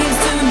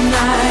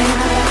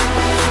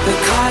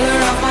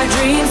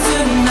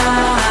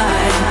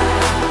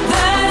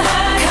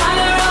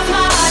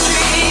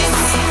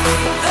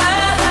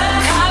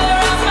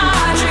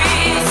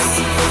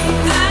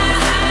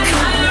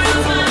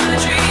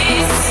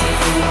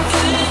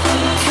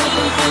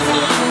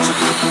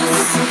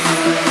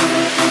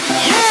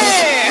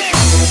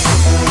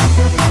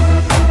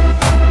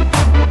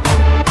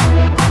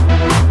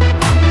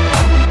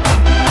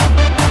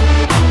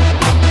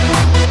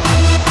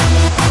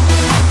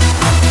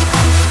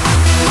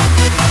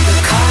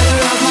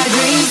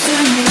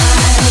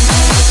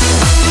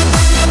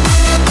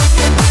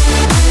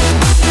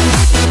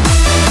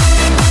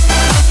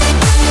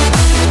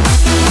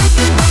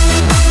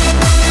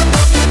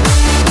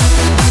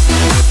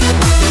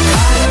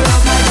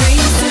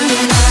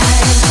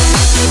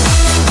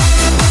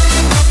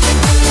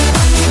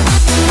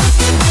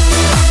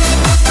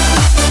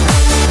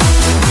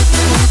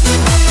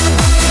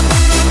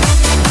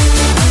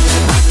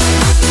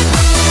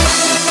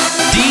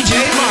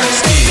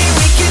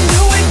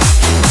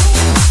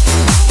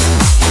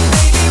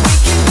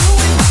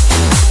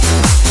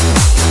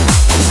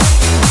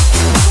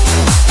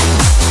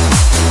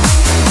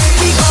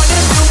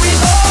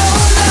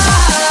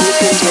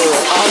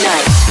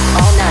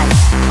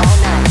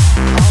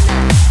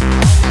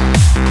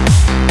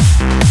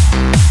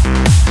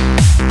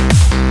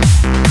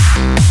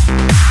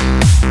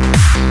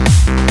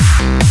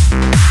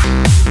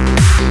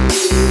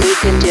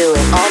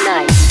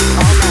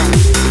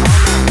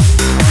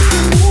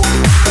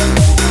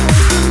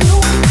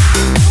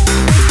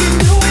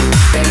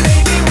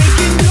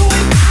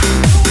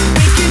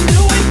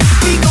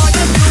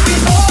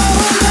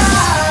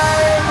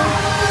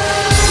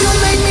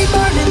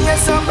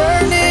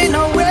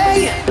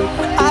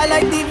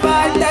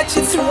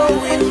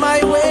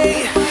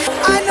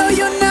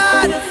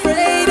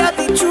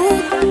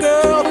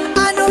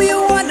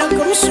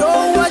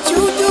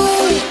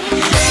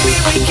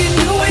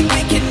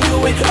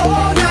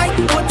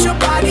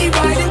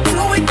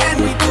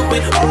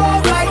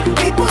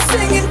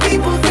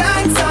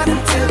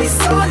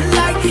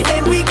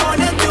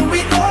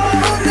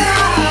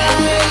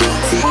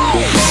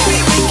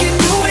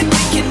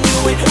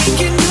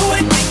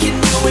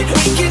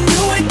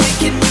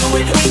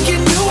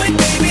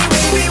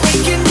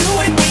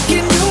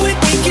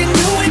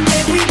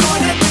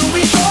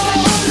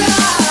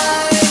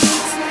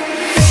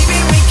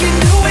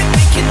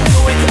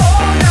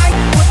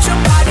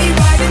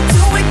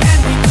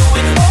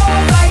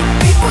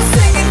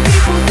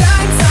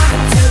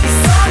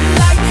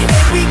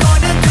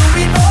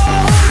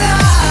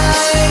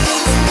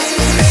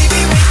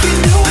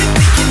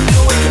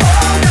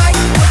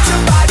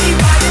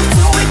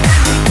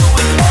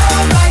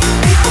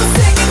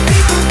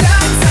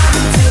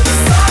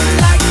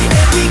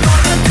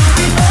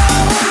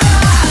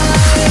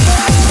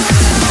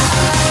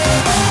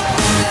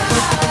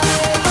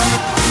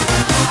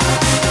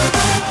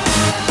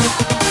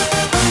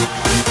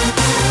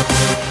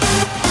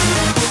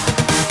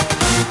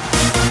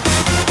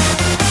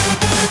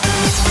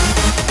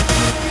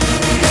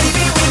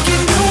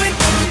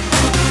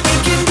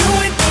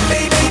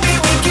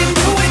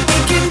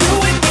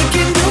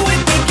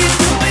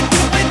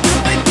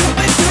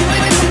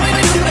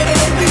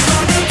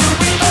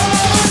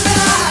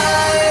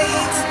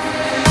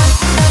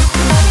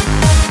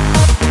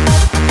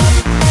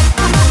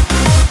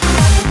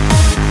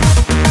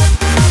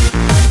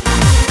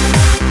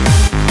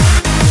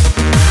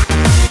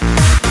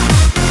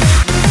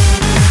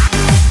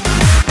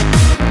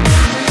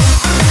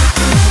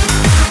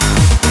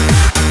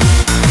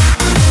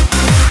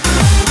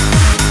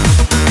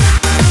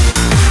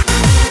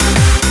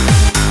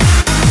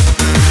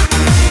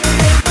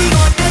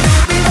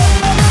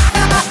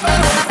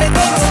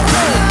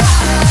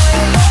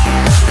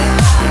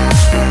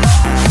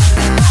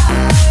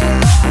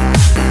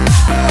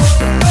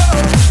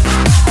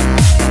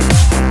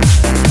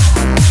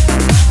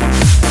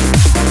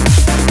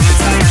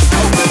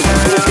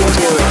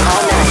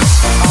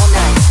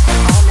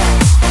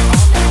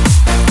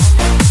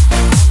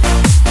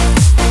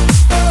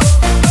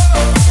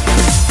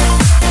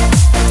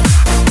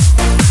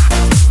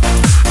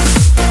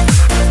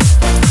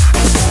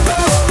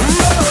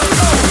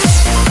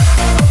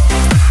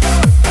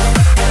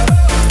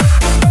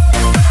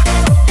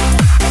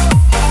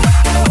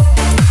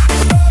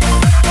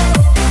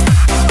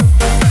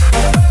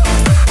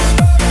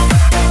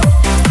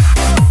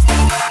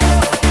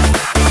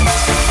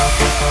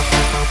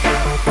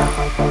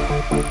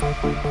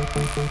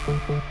Music,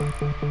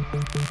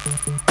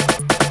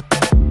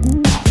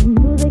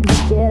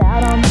 get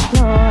out on the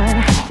floor.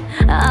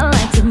 I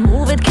like to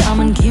move it, come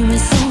and give me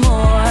some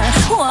more.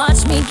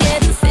 Watch me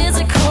getting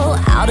physical,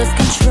 out of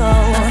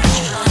control.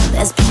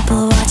 There's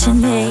people watching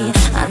me,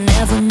 I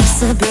never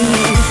miss a beat.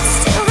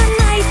 Still the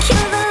night,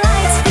 kill the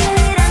lights, feel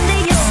it under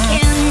your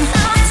skin.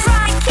 I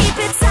try, keep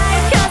it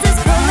tight, cause it's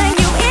pulling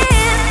you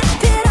in.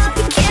 Get up,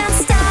 you can't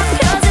stop,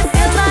 cause it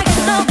feels like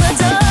an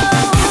overdose.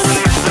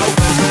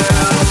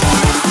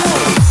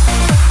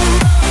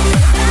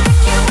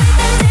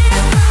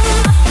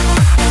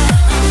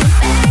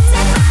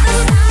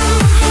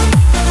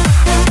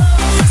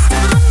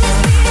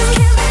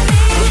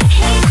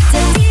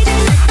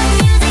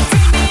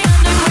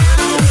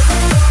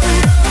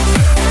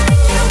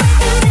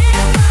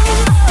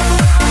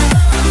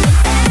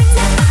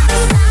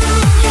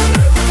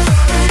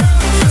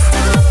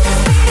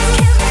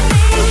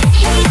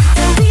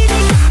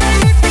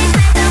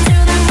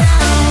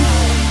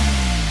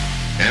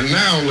 And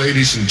now,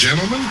 ladies and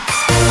gentlemen,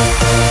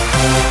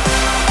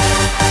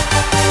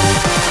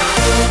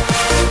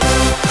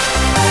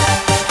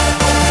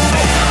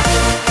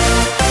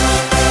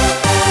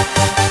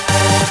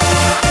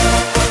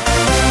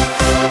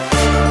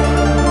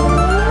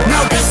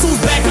 now guess who's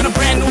back on a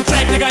brand new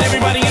track? They got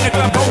everybody in the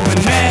club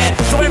going mad.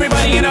 So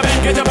everybody in the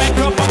back, get your back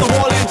up on the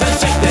wall and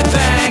just shake that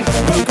thing.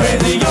 Go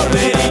crazy, yo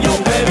lady, yo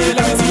baby,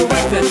 let me see you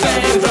work that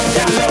thing. Drop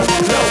down low,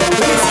 low.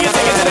 Let me see you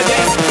take it to the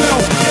dance floor.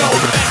 Yo,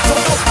 back to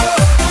the floor.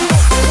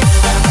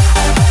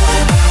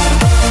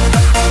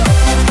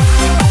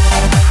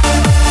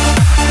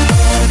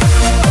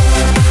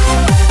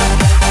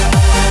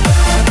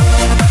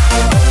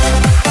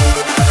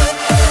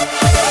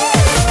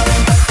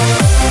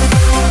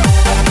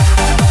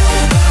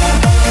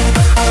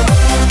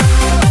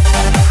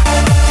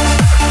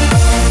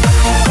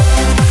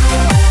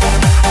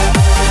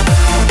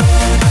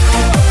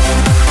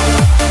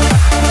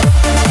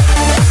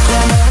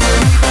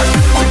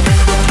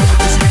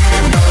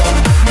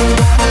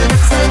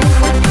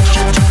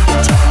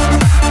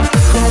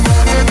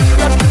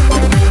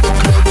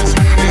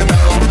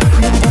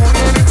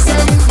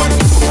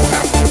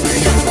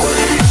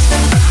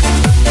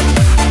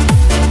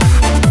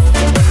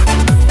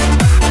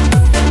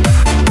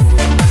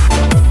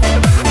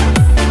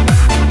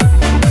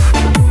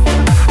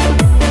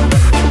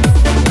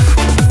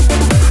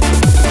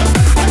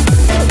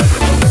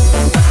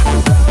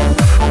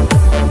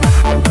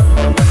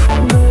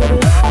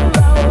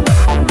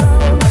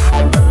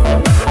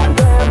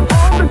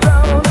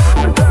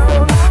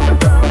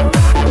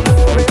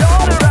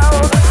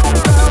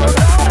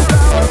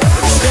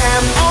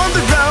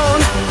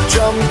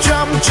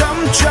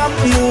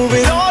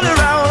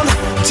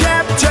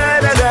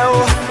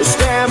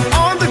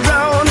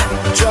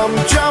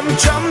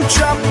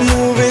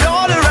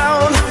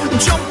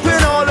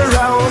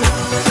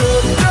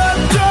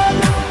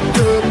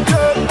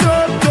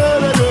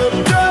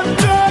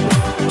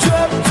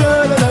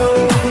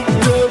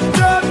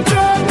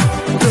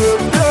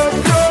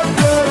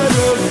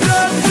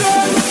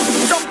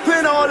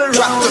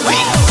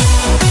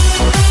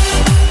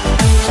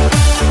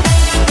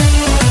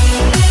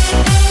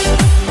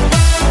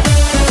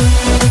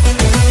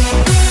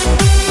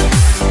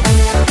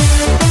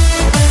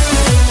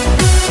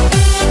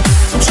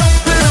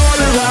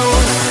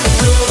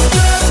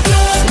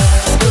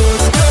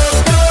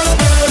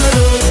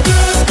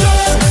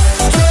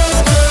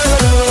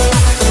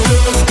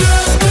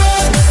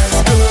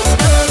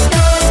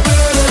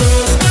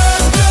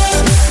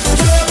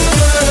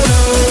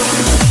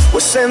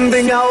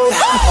 Sending out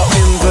our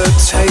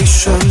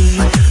invitation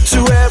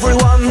to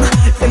everyone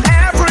in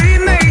every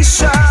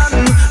nation.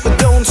 But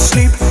don't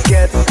sleep,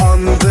 get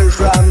on the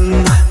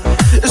run.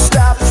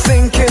 Stop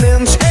thinking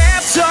and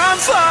have some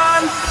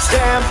fun.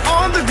 Stamp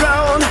on the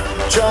ground,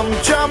 jump,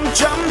 jump,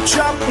 jump,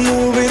 jump,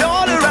 move it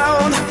all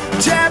around.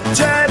 Tap,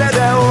 tap, da,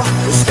 da.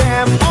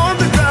 Stamp on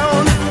the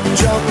ground,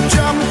 jump,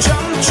 jump,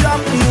 jump,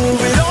 jump,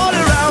 move it all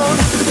around.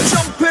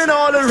 Jumping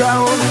all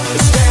around.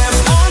 Stamp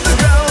on the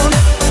ground,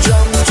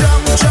 jump,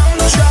 jump, jump,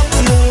 jump,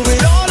 move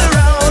it all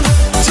around.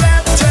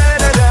 Tap, tap,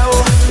 da, da.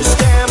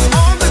 Stamp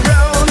on the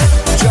ground,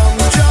 jump,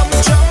 jump,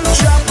 jump,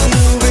 jump,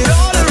 move it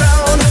all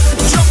around.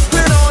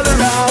 Jumping all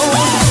around.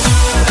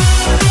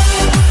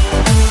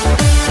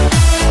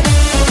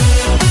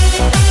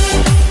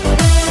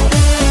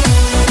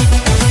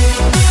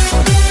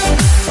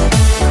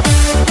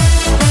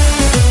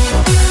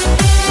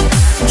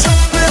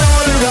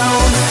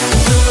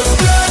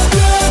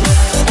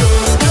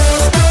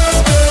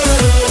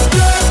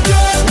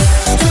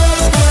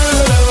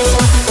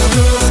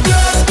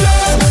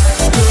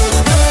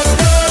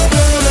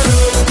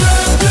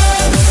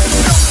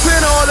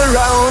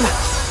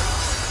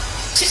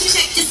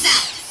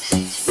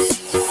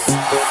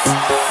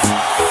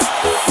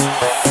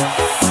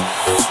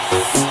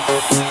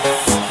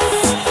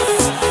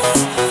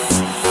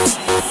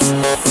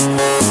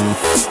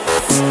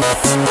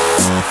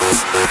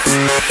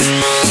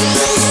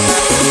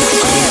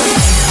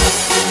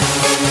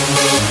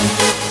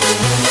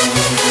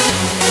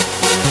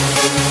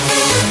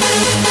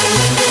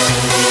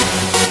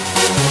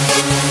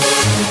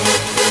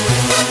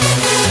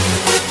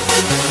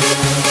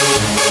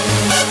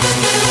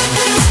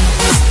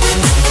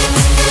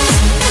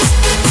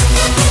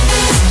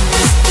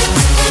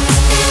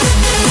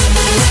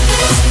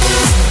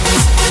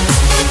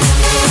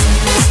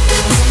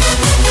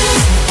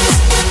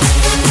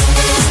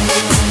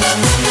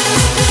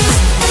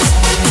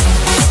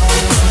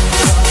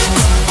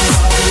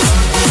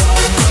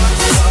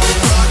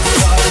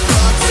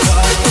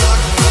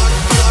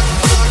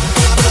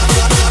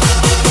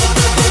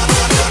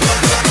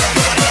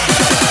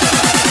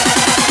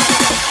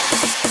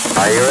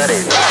 you ready?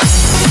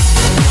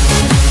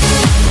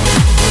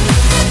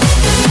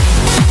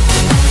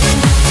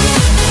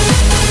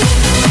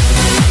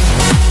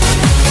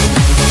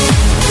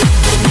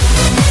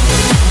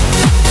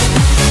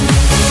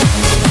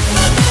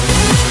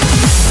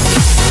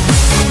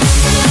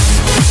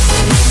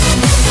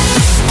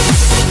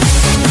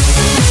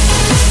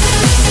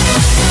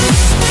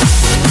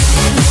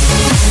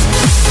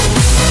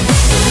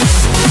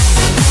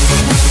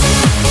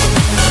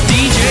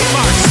 DJ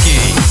Markski.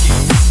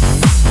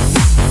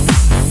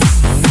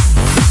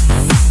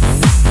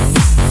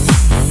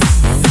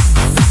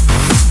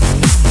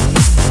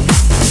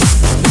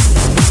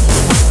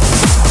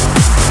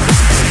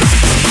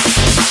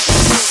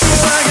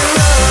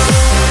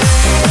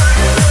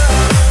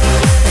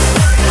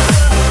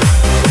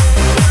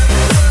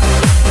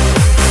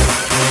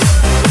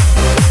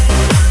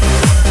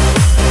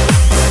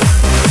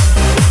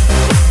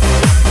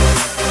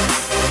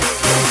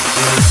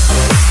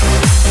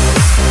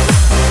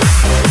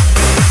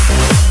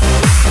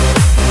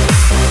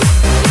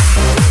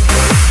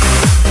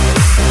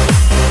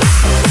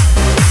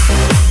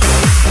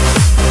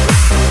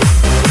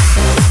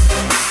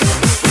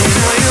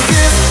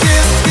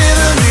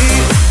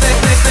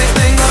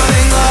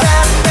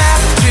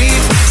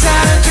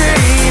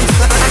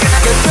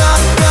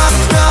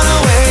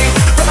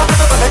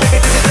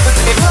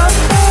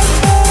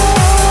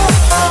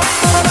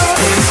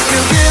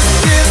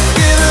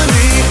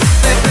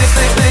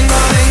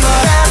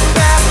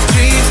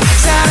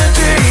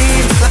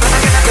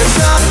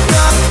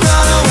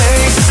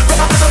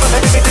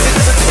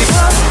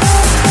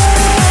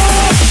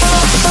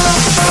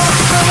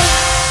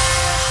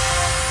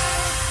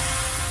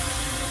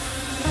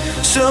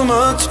 So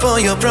much for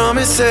your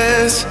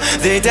promises.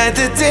 They died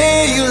the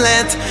day you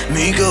let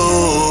me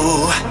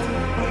go.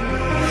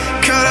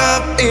 Caught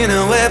up in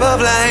a web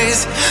of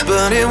lies,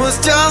 but it was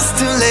just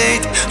too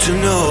late to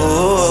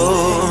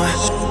know.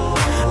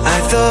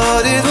 I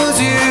thought it was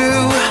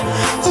you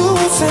who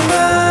was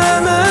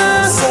by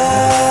my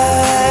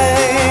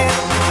side.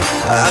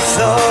 I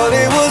thought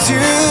it was you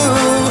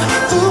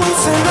who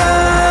was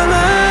by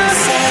my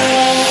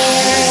side.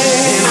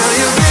 And now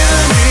you're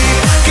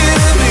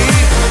giving me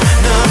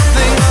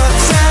nothing but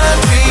sad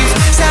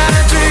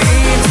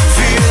dreams.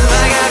 Feel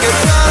like I could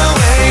run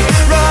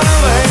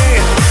away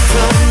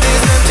from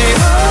this empty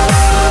heart.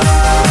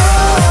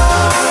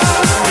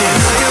 And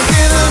now you're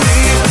giving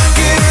me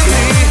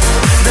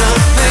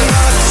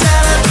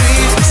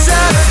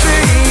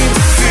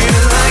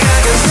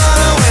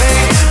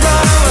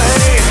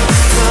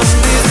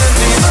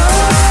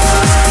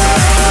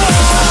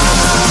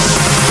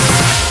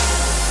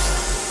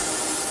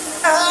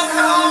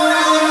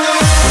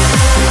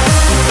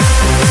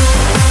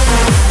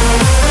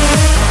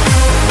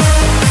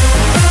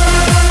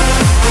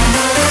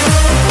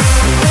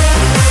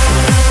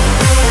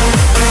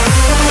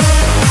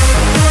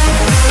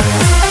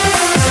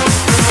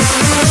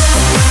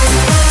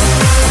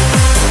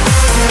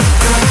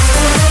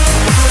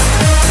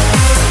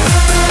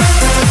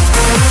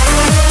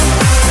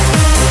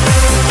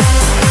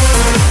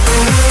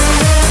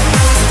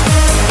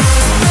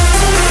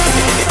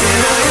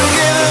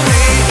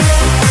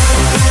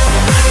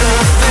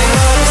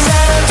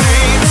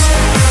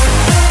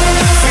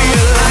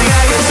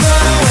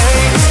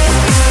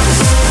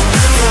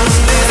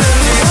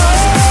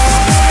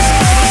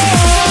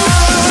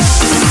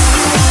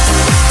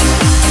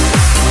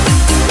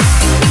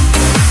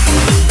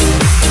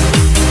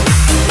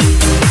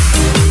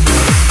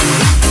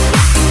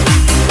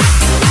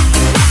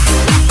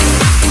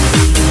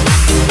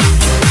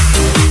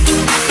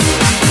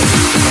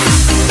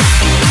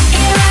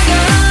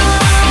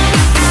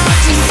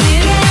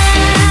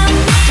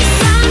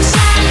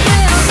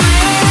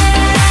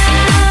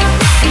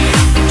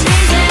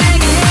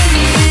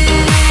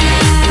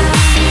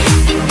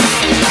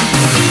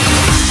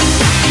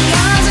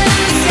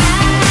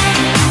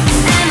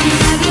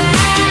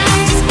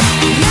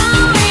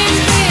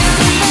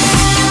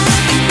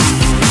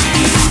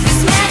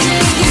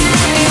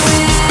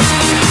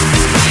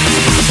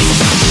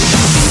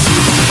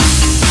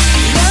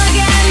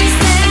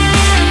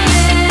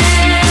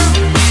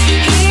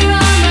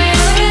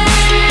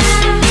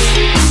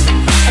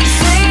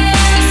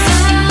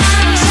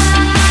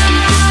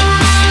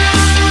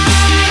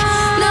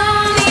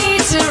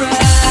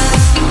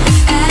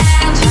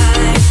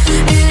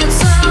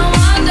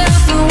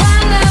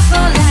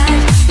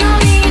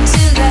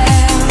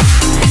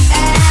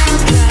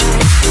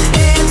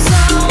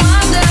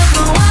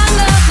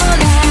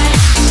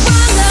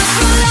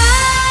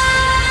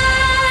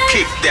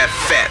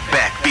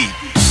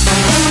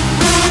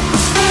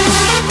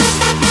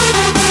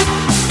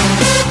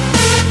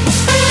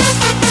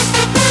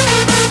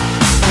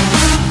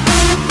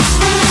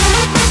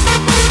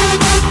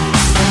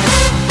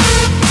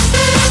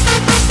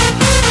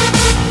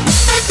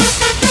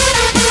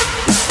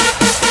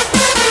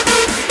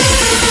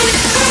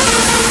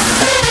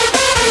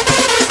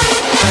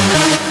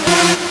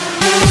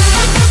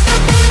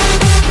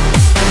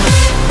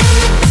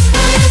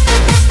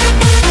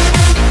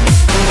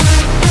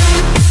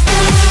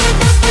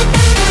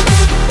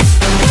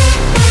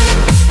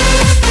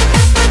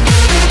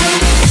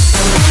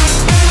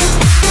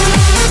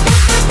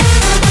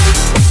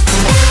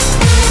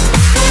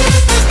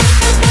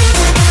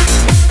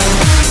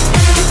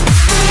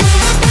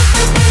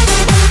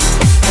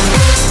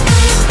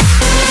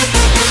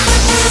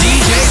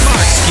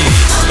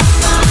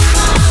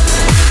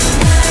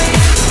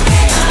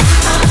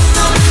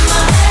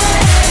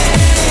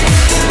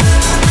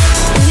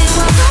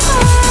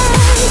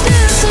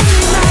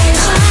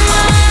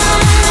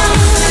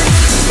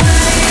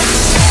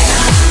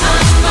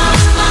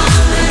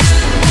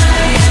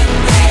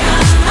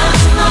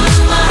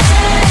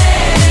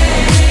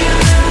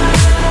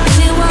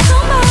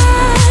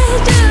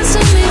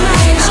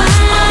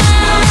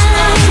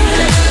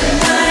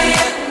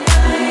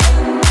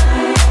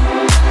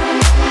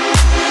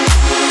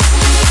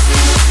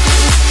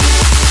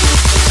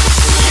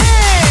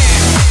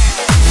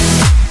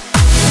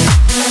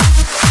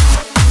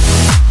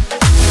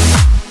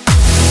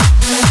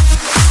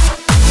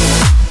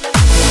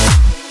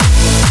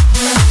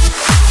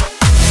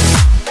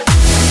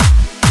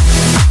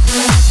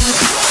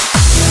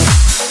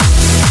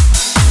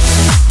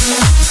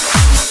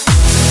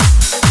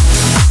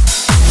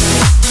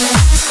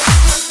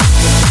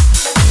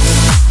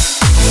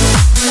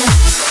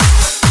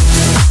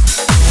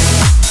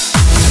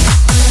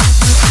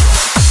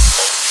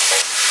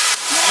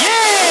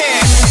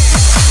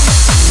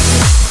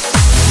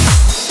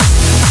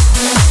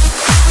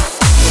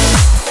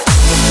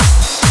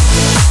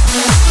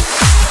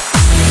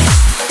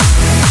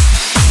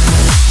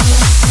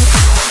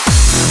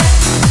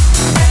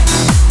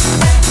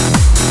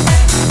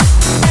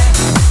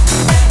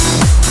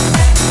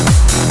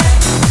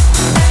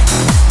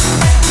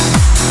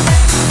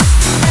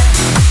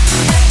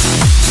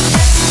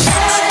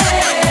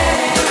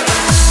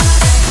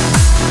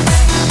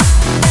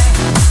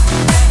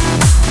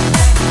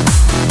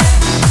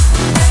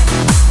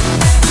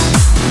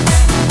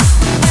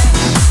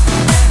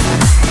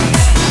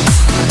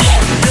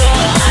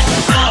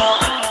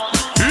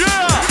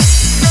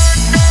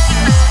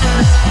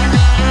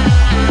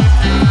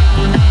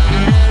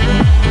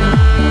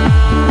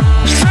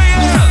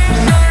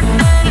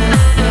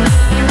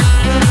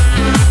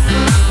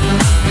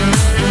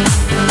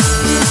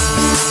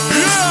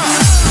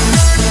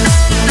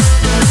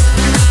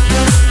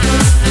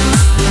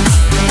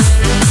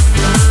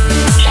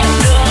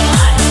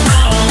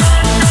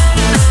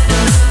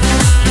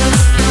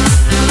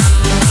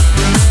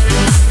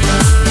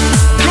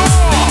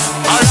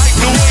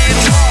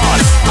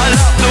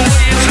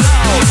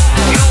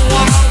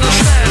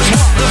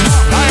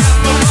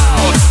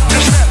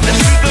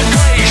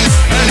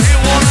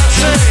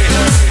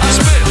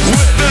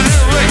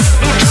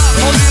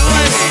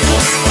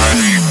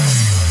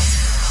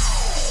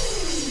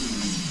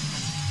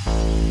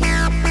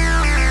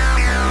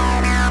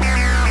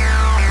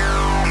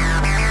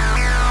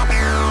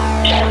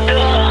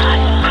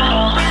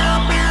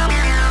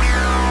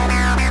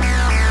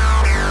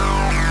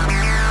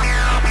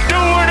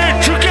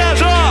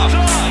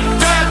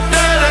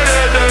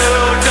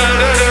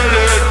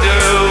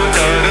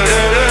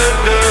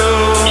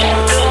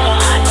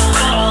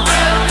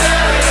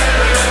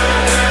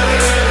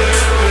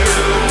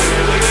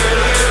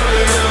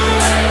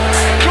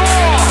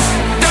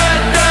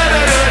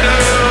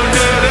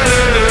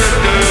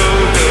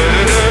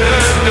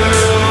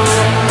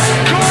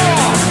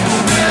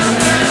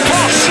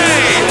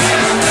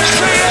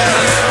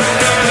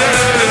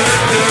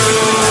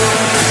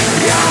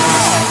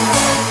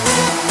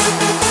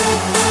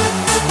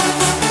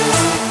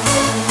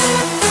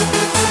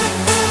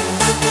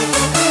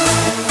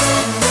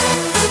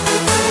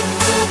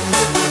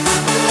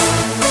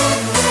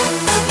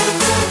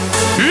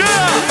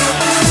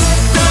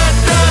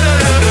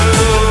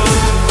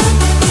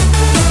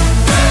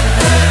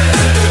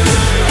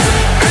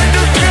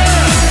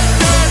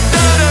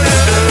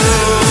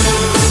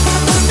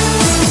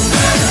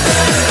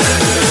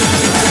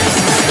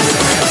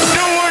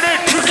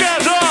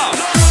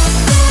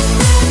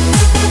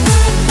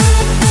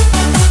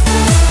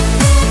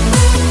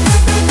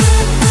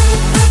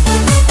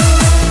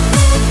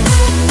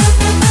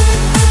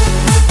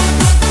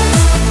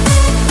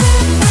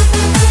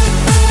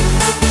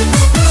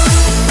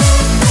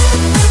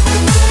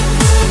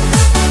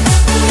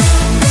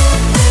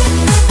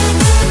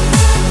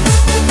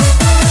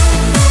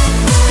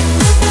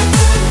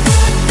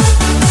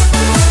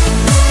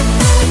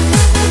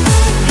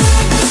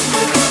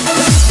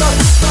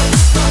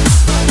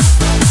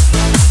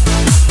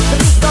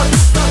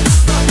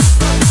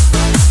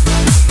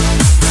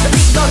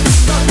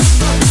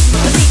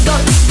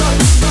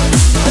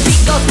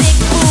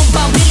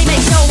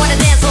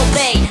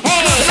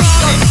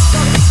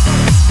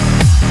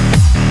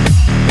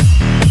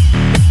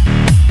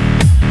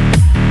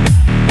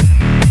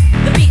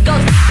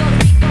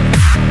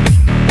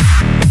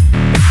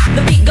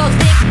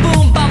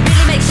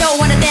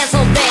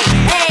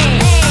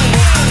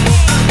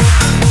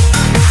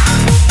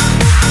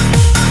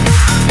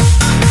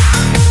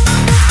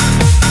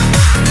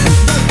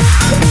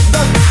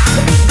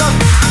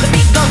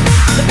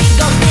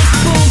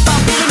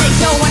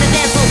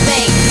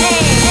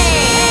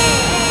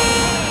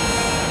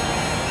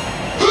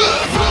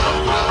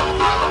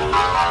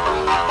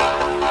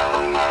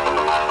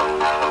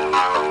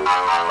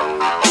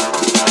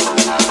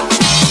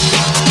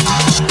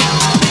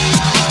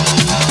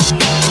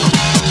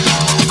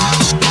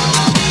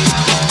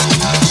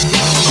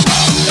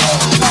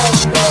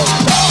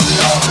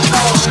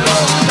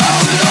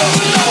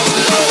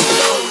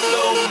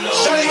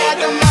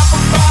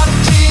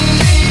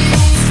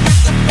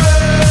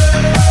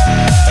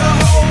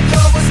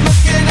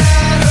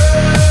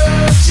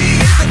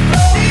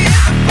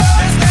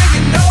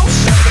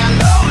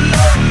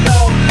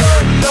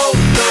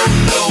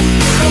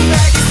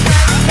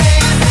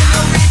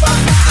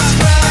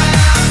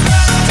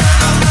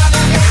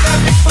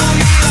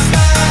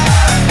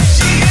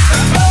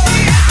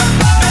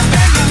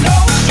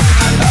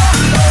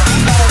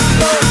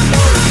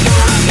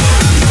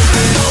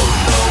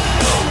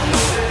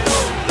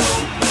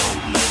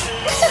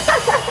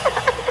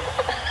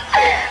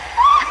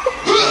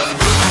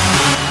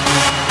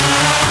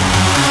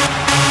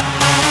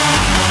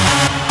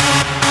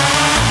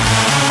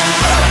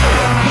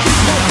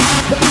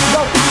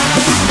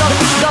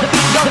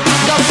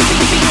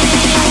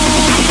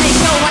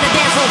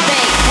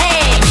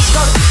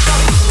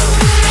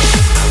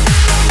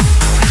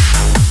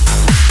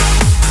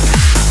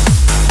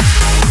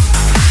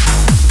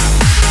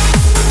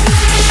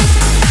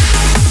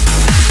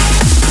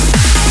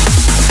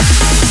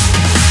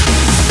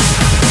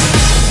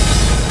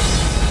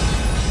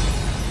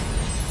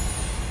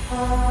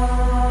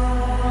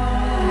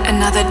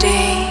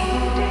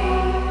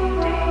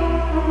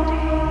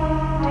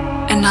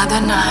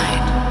Another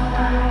night.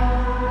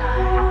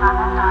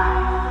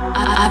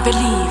 I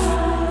believe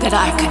that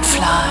I can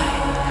fly.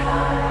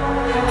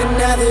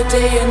 Another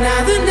day,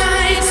 another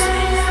night.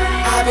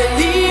 I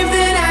believe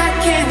that I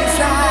can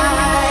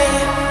fly.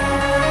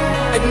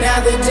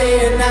 Another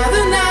day,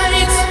 another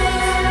night.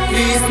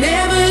 Please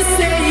never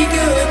say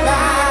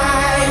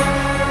goodbye.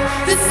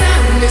 The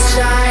sun is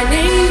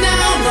shining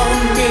down on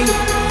me.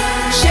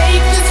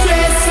 Shake the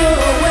stress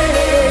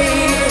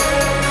away.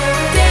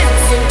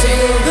 Dancing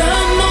till the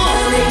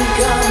morning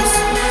comes.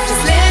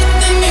 Just let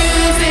the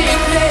music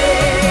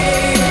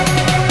play.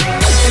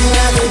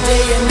 Another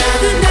day,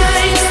 another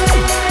night.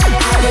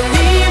 I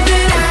believe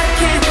that I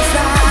can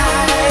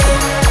fly.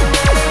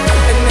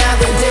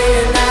 Another day,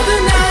 another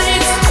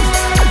night.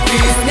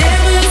 Please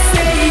never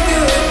say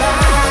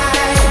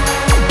goodbye.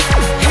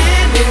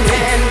 Hand in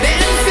hand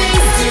and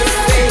face to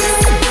face.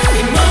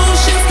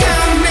 Emotions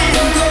come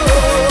and go.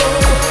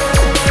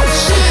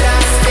 Should I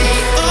stay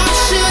or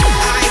should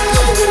I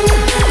go?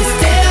 Just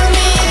tell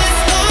me yes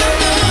or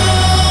no.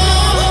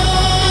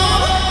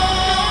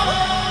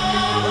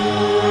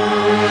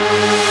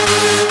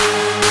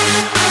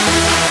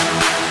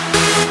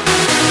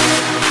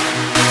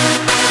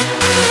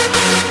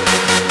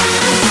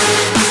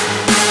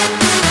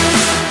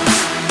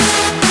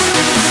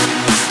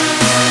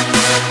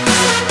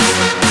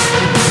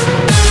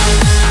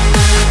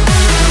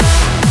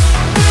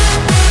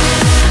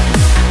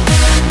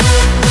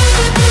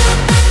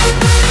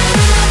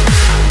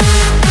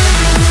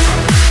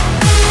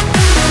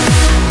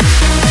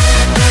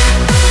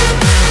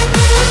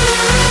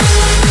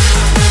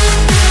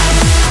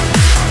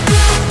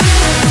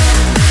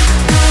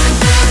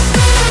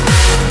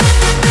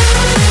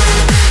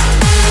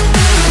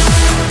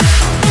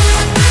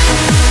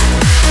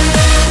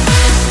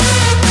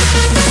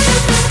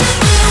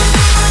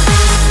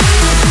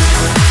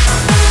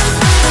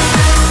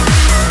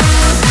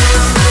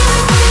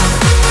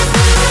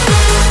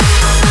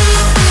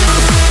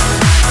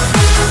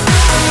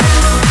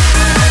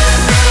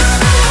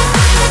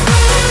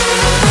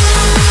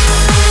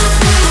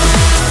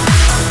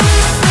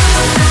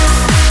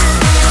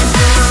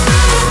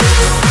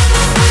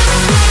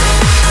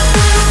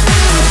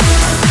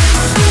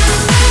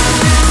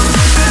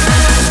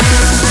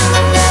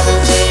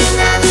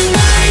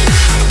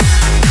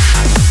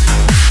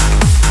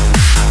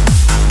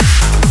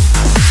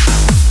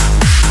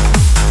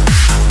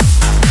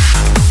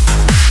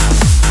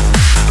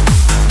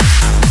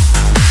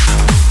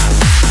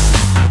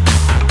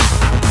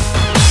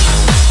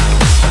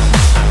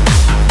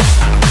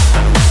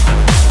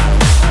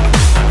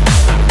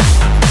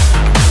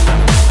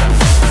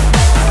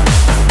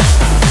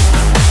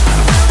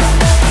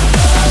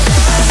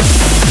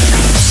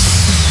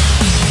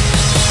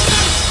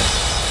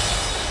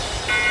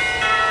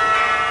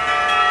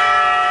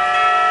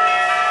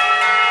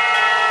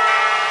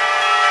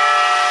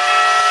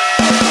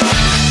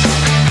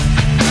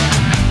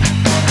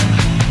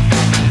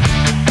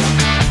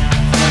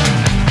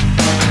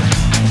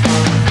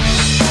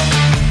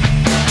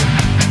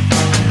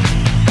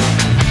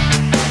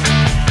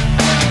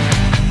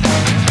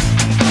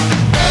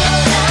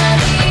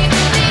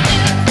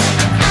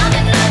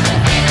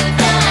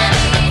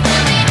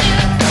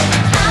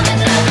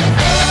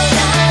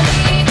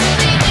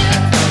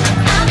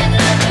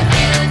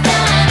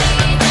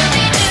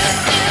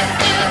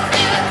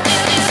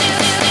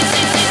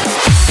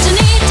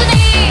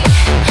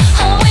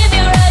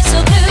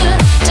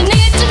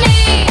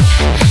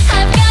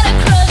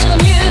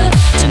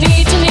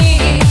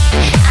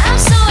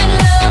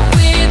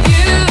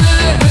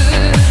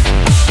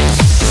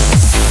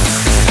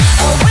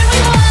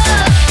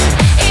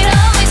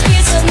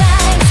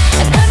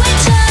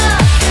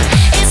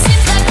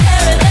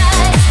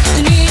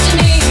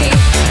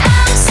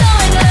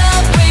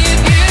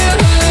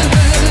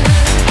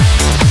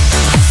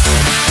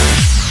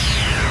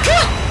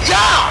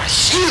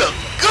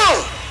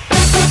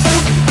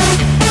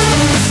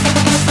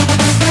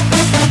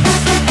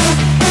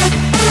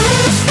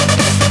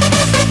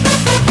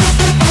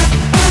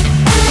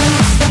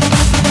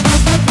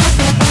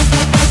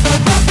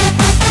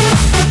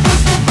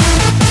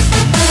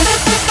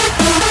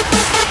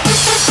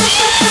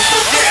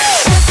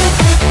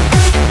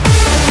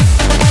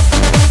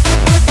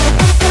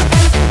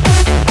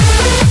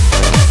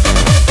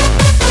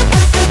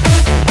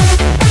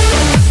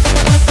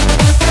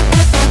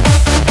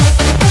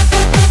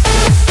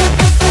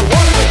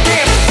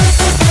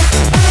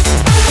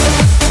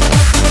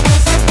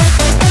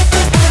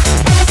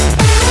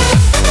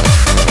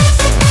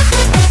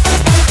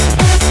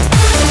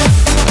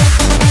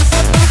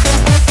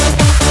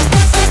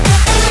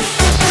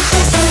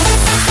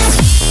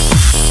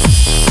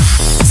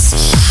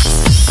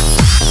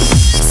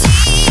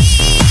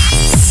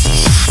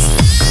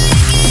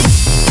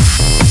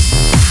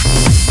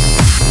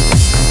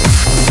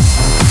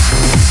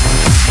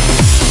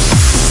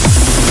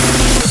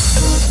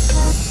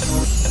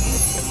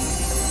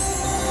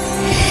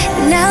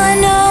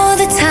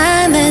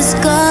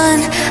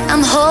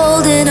 I'm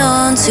holding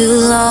on too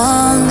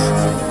long.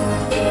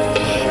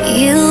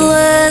 You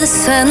were the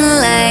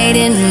sunlight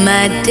in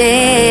my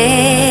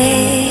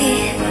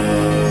day.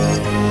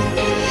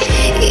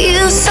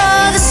 You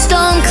saw the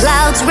storm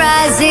clouds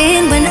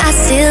rising when I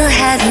still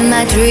had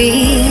my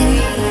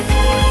dream.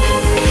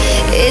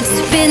 It's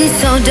been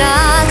so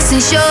dark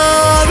since you're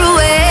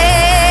away.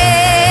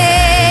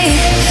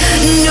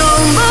 No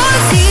more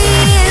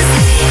tears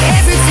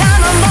every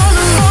time I'm all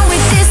alone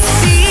with this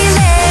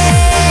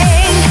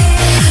feeling.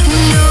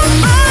 No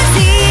more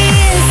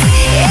tears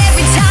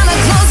every time I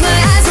close my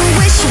eyes and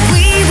wish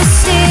we were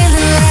still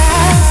in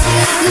love.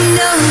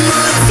 No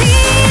more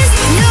tears,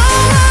 no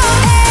more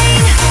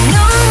pain,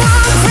 no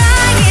more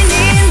crying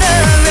in the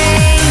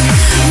rain.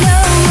 No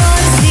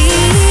more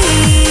tears,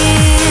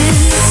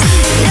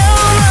 no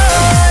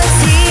more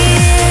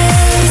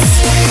tears,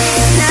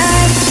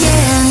 not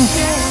again.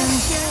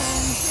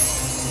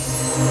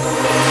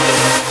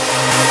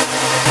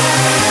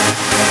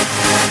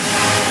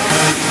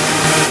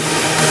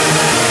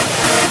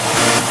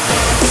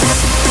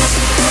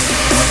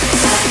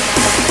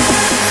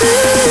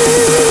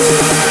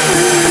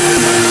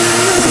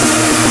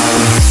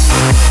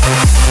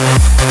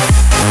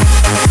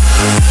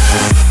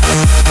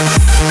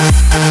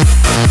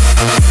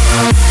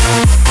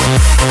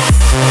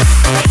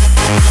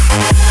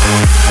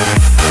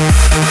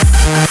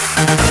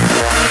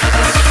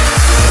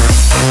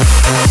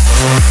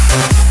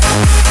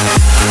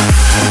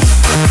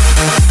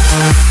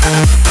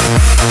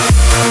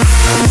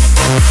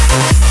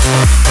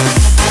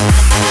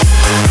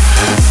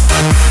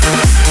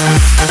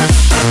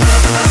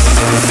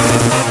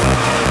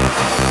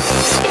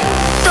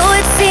 Though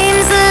it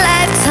seems a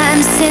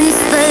lifetime since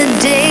the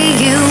day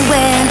you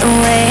went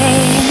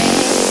away,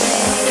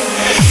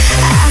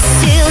 I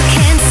still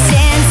can't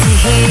stand to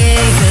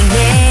hear your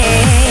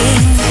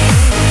name.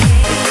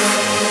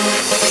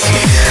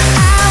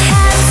 I'll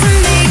have to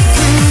make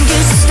a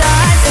new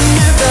start,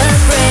 another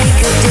break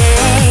of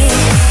day.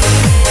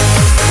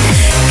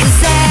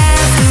 'Cause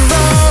after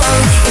all,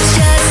 it's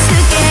just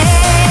a game.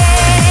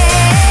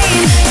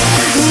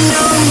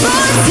 No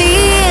more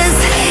tears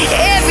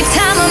every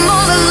time I'm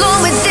all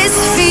alone with this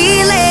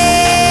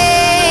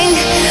feeling.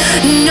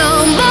 No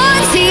more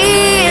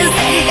tears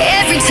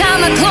every time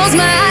I close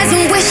my eyes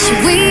and wish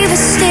we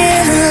were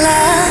still in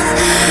love.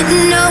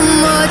 No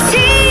more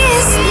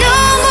tears, no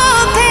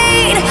more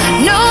pain,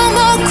 no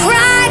more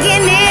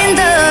crying in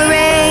the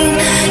rain.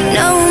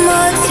 No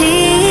more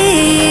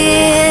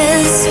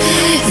tears,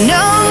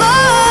 no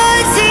more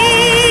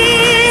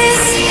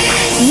tears,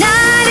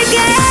 not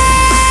again.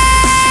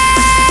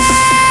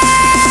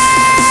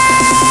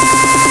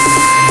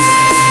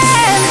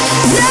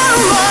 No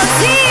more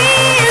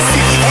tears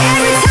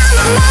every time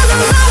I'm all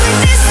alone with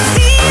this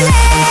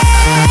feeling.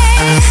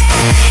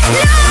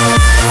 No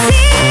more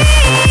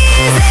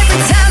tears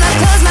every time I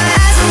close my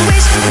eyes and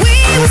wish we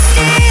were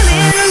still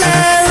in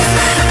love.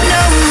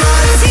 No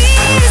more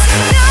tears,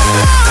 no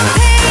more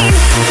pain,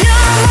 no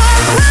more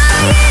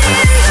crying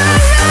in the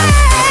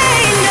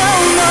rain. No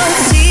more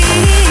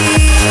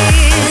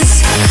tears,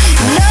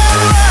 no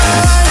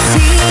more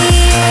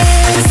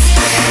tears,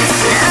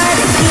 not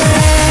again.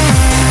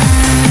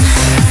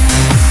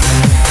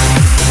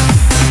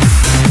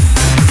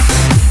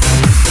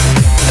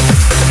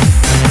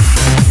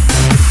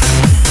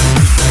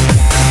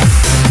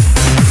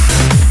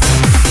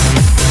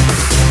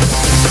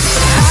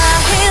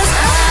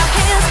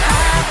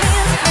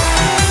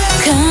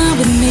 Come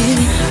with me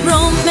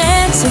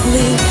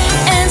romantically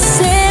and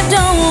save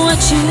on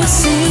what you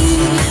see.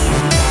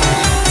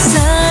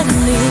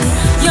 Suddenly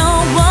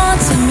you're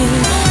wanting me,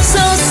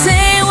 so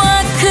say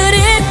what could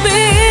it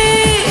be?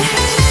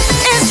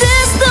 Is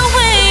this the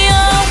way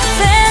your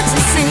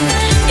fantasy?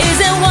 Is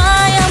it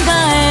why I'm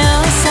by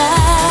your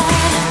side?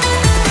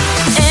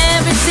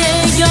 Every day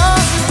you're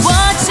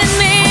watching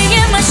me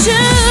in my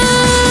shoes.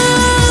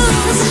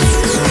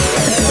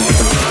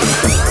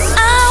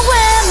 I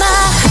wear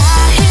my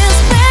high heels,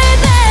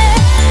 baby,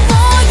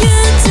 for you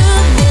to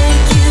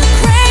make you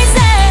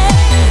crazy.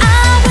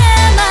 I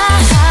wear my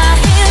high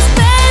heels,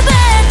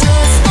 baby,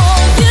 just for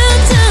you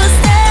to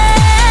stay.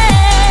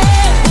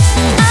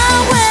 I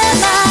wear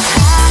my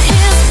high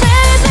heels,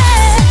 baby,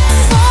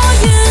 for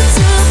you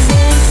to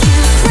make you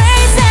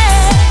crazy.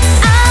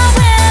 I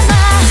wear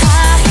my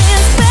high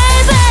heels,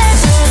 baby,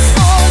 just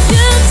for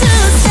you to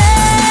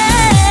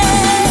stay.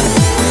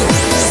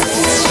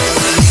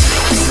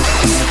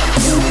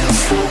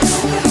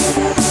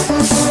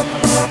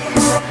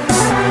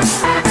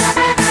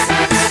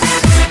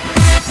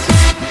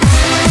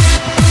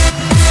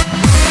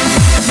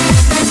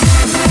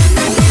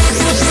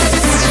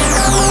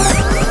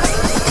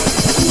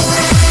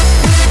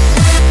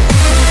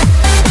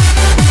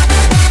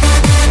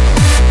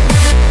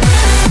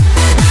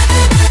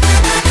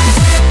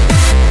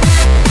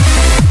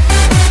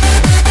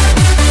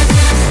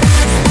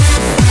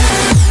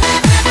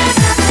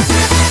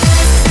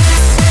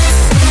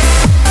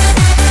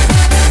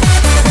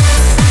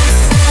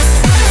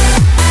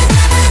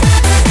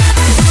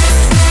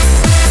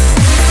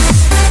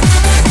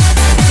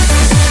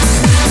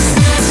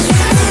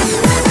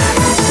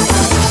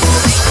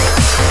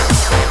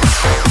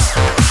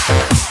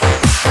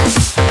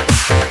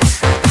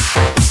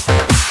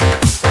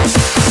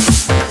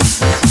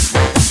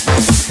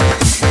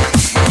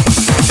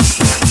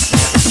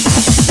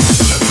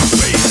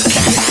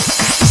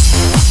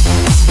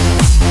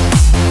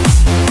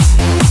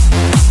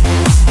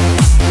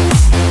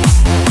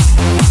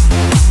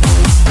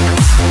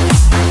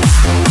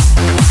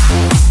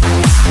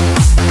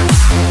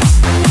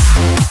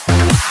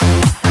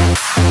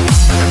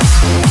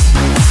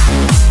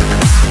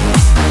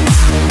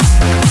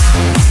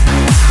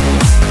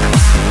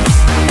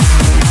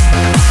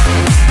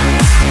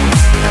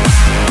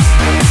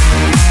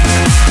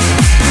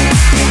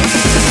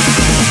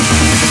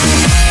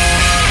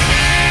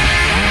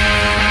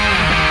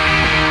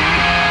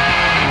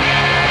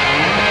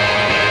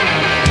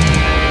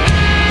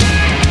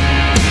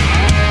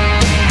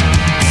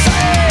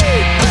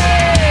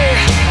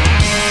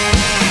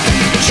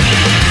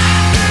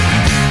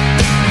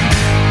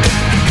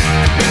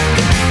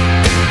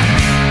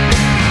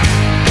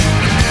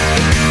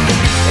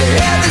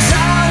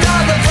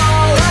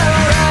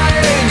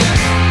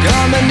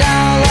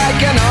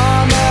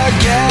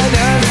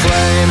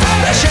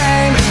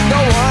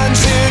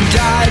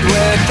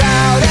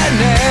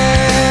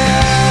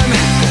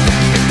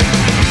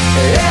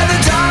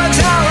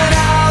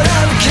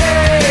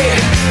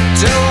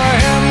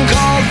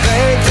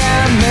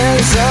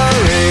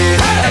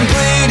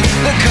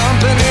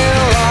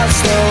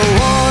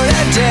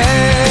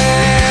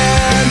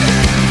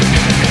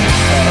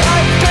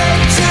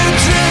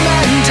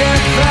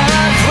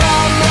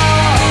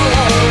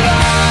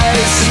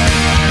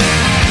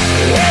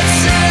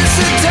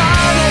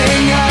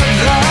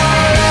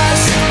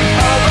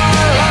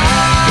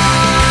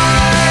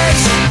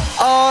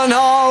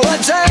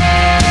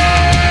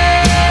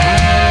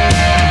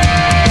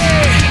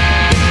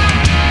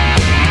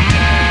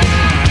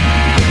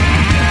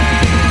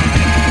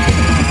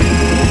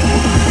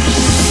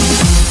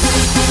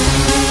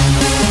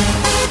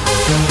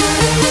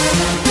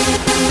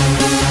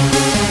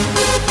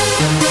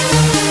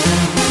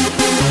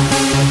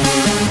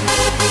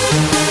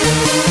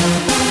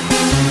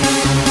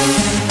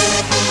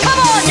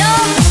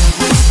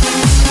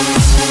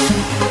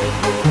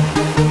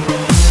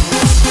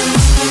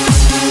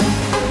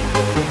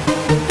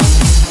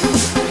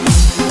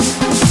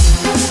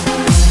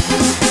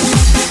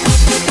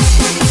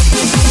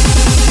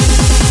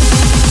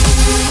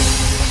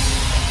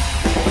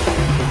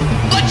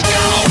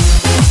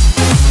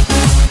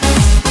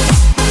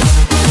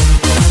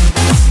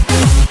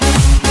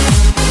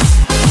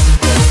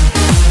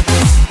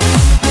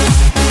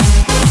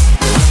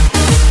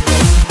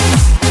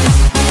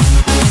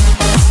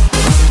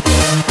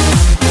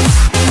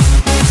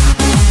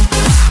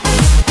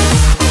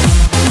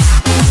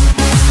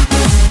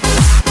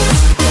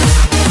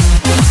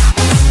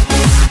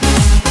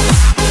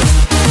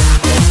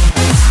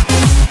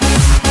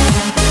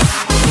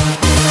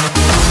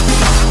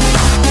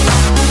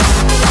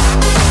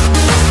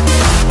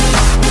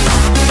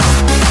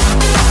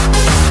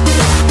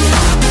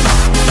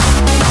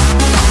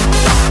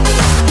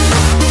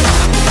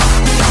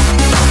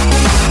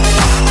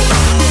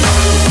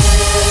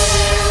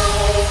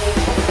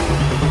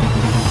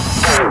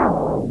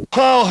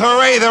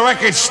 way the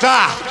record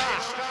stopped.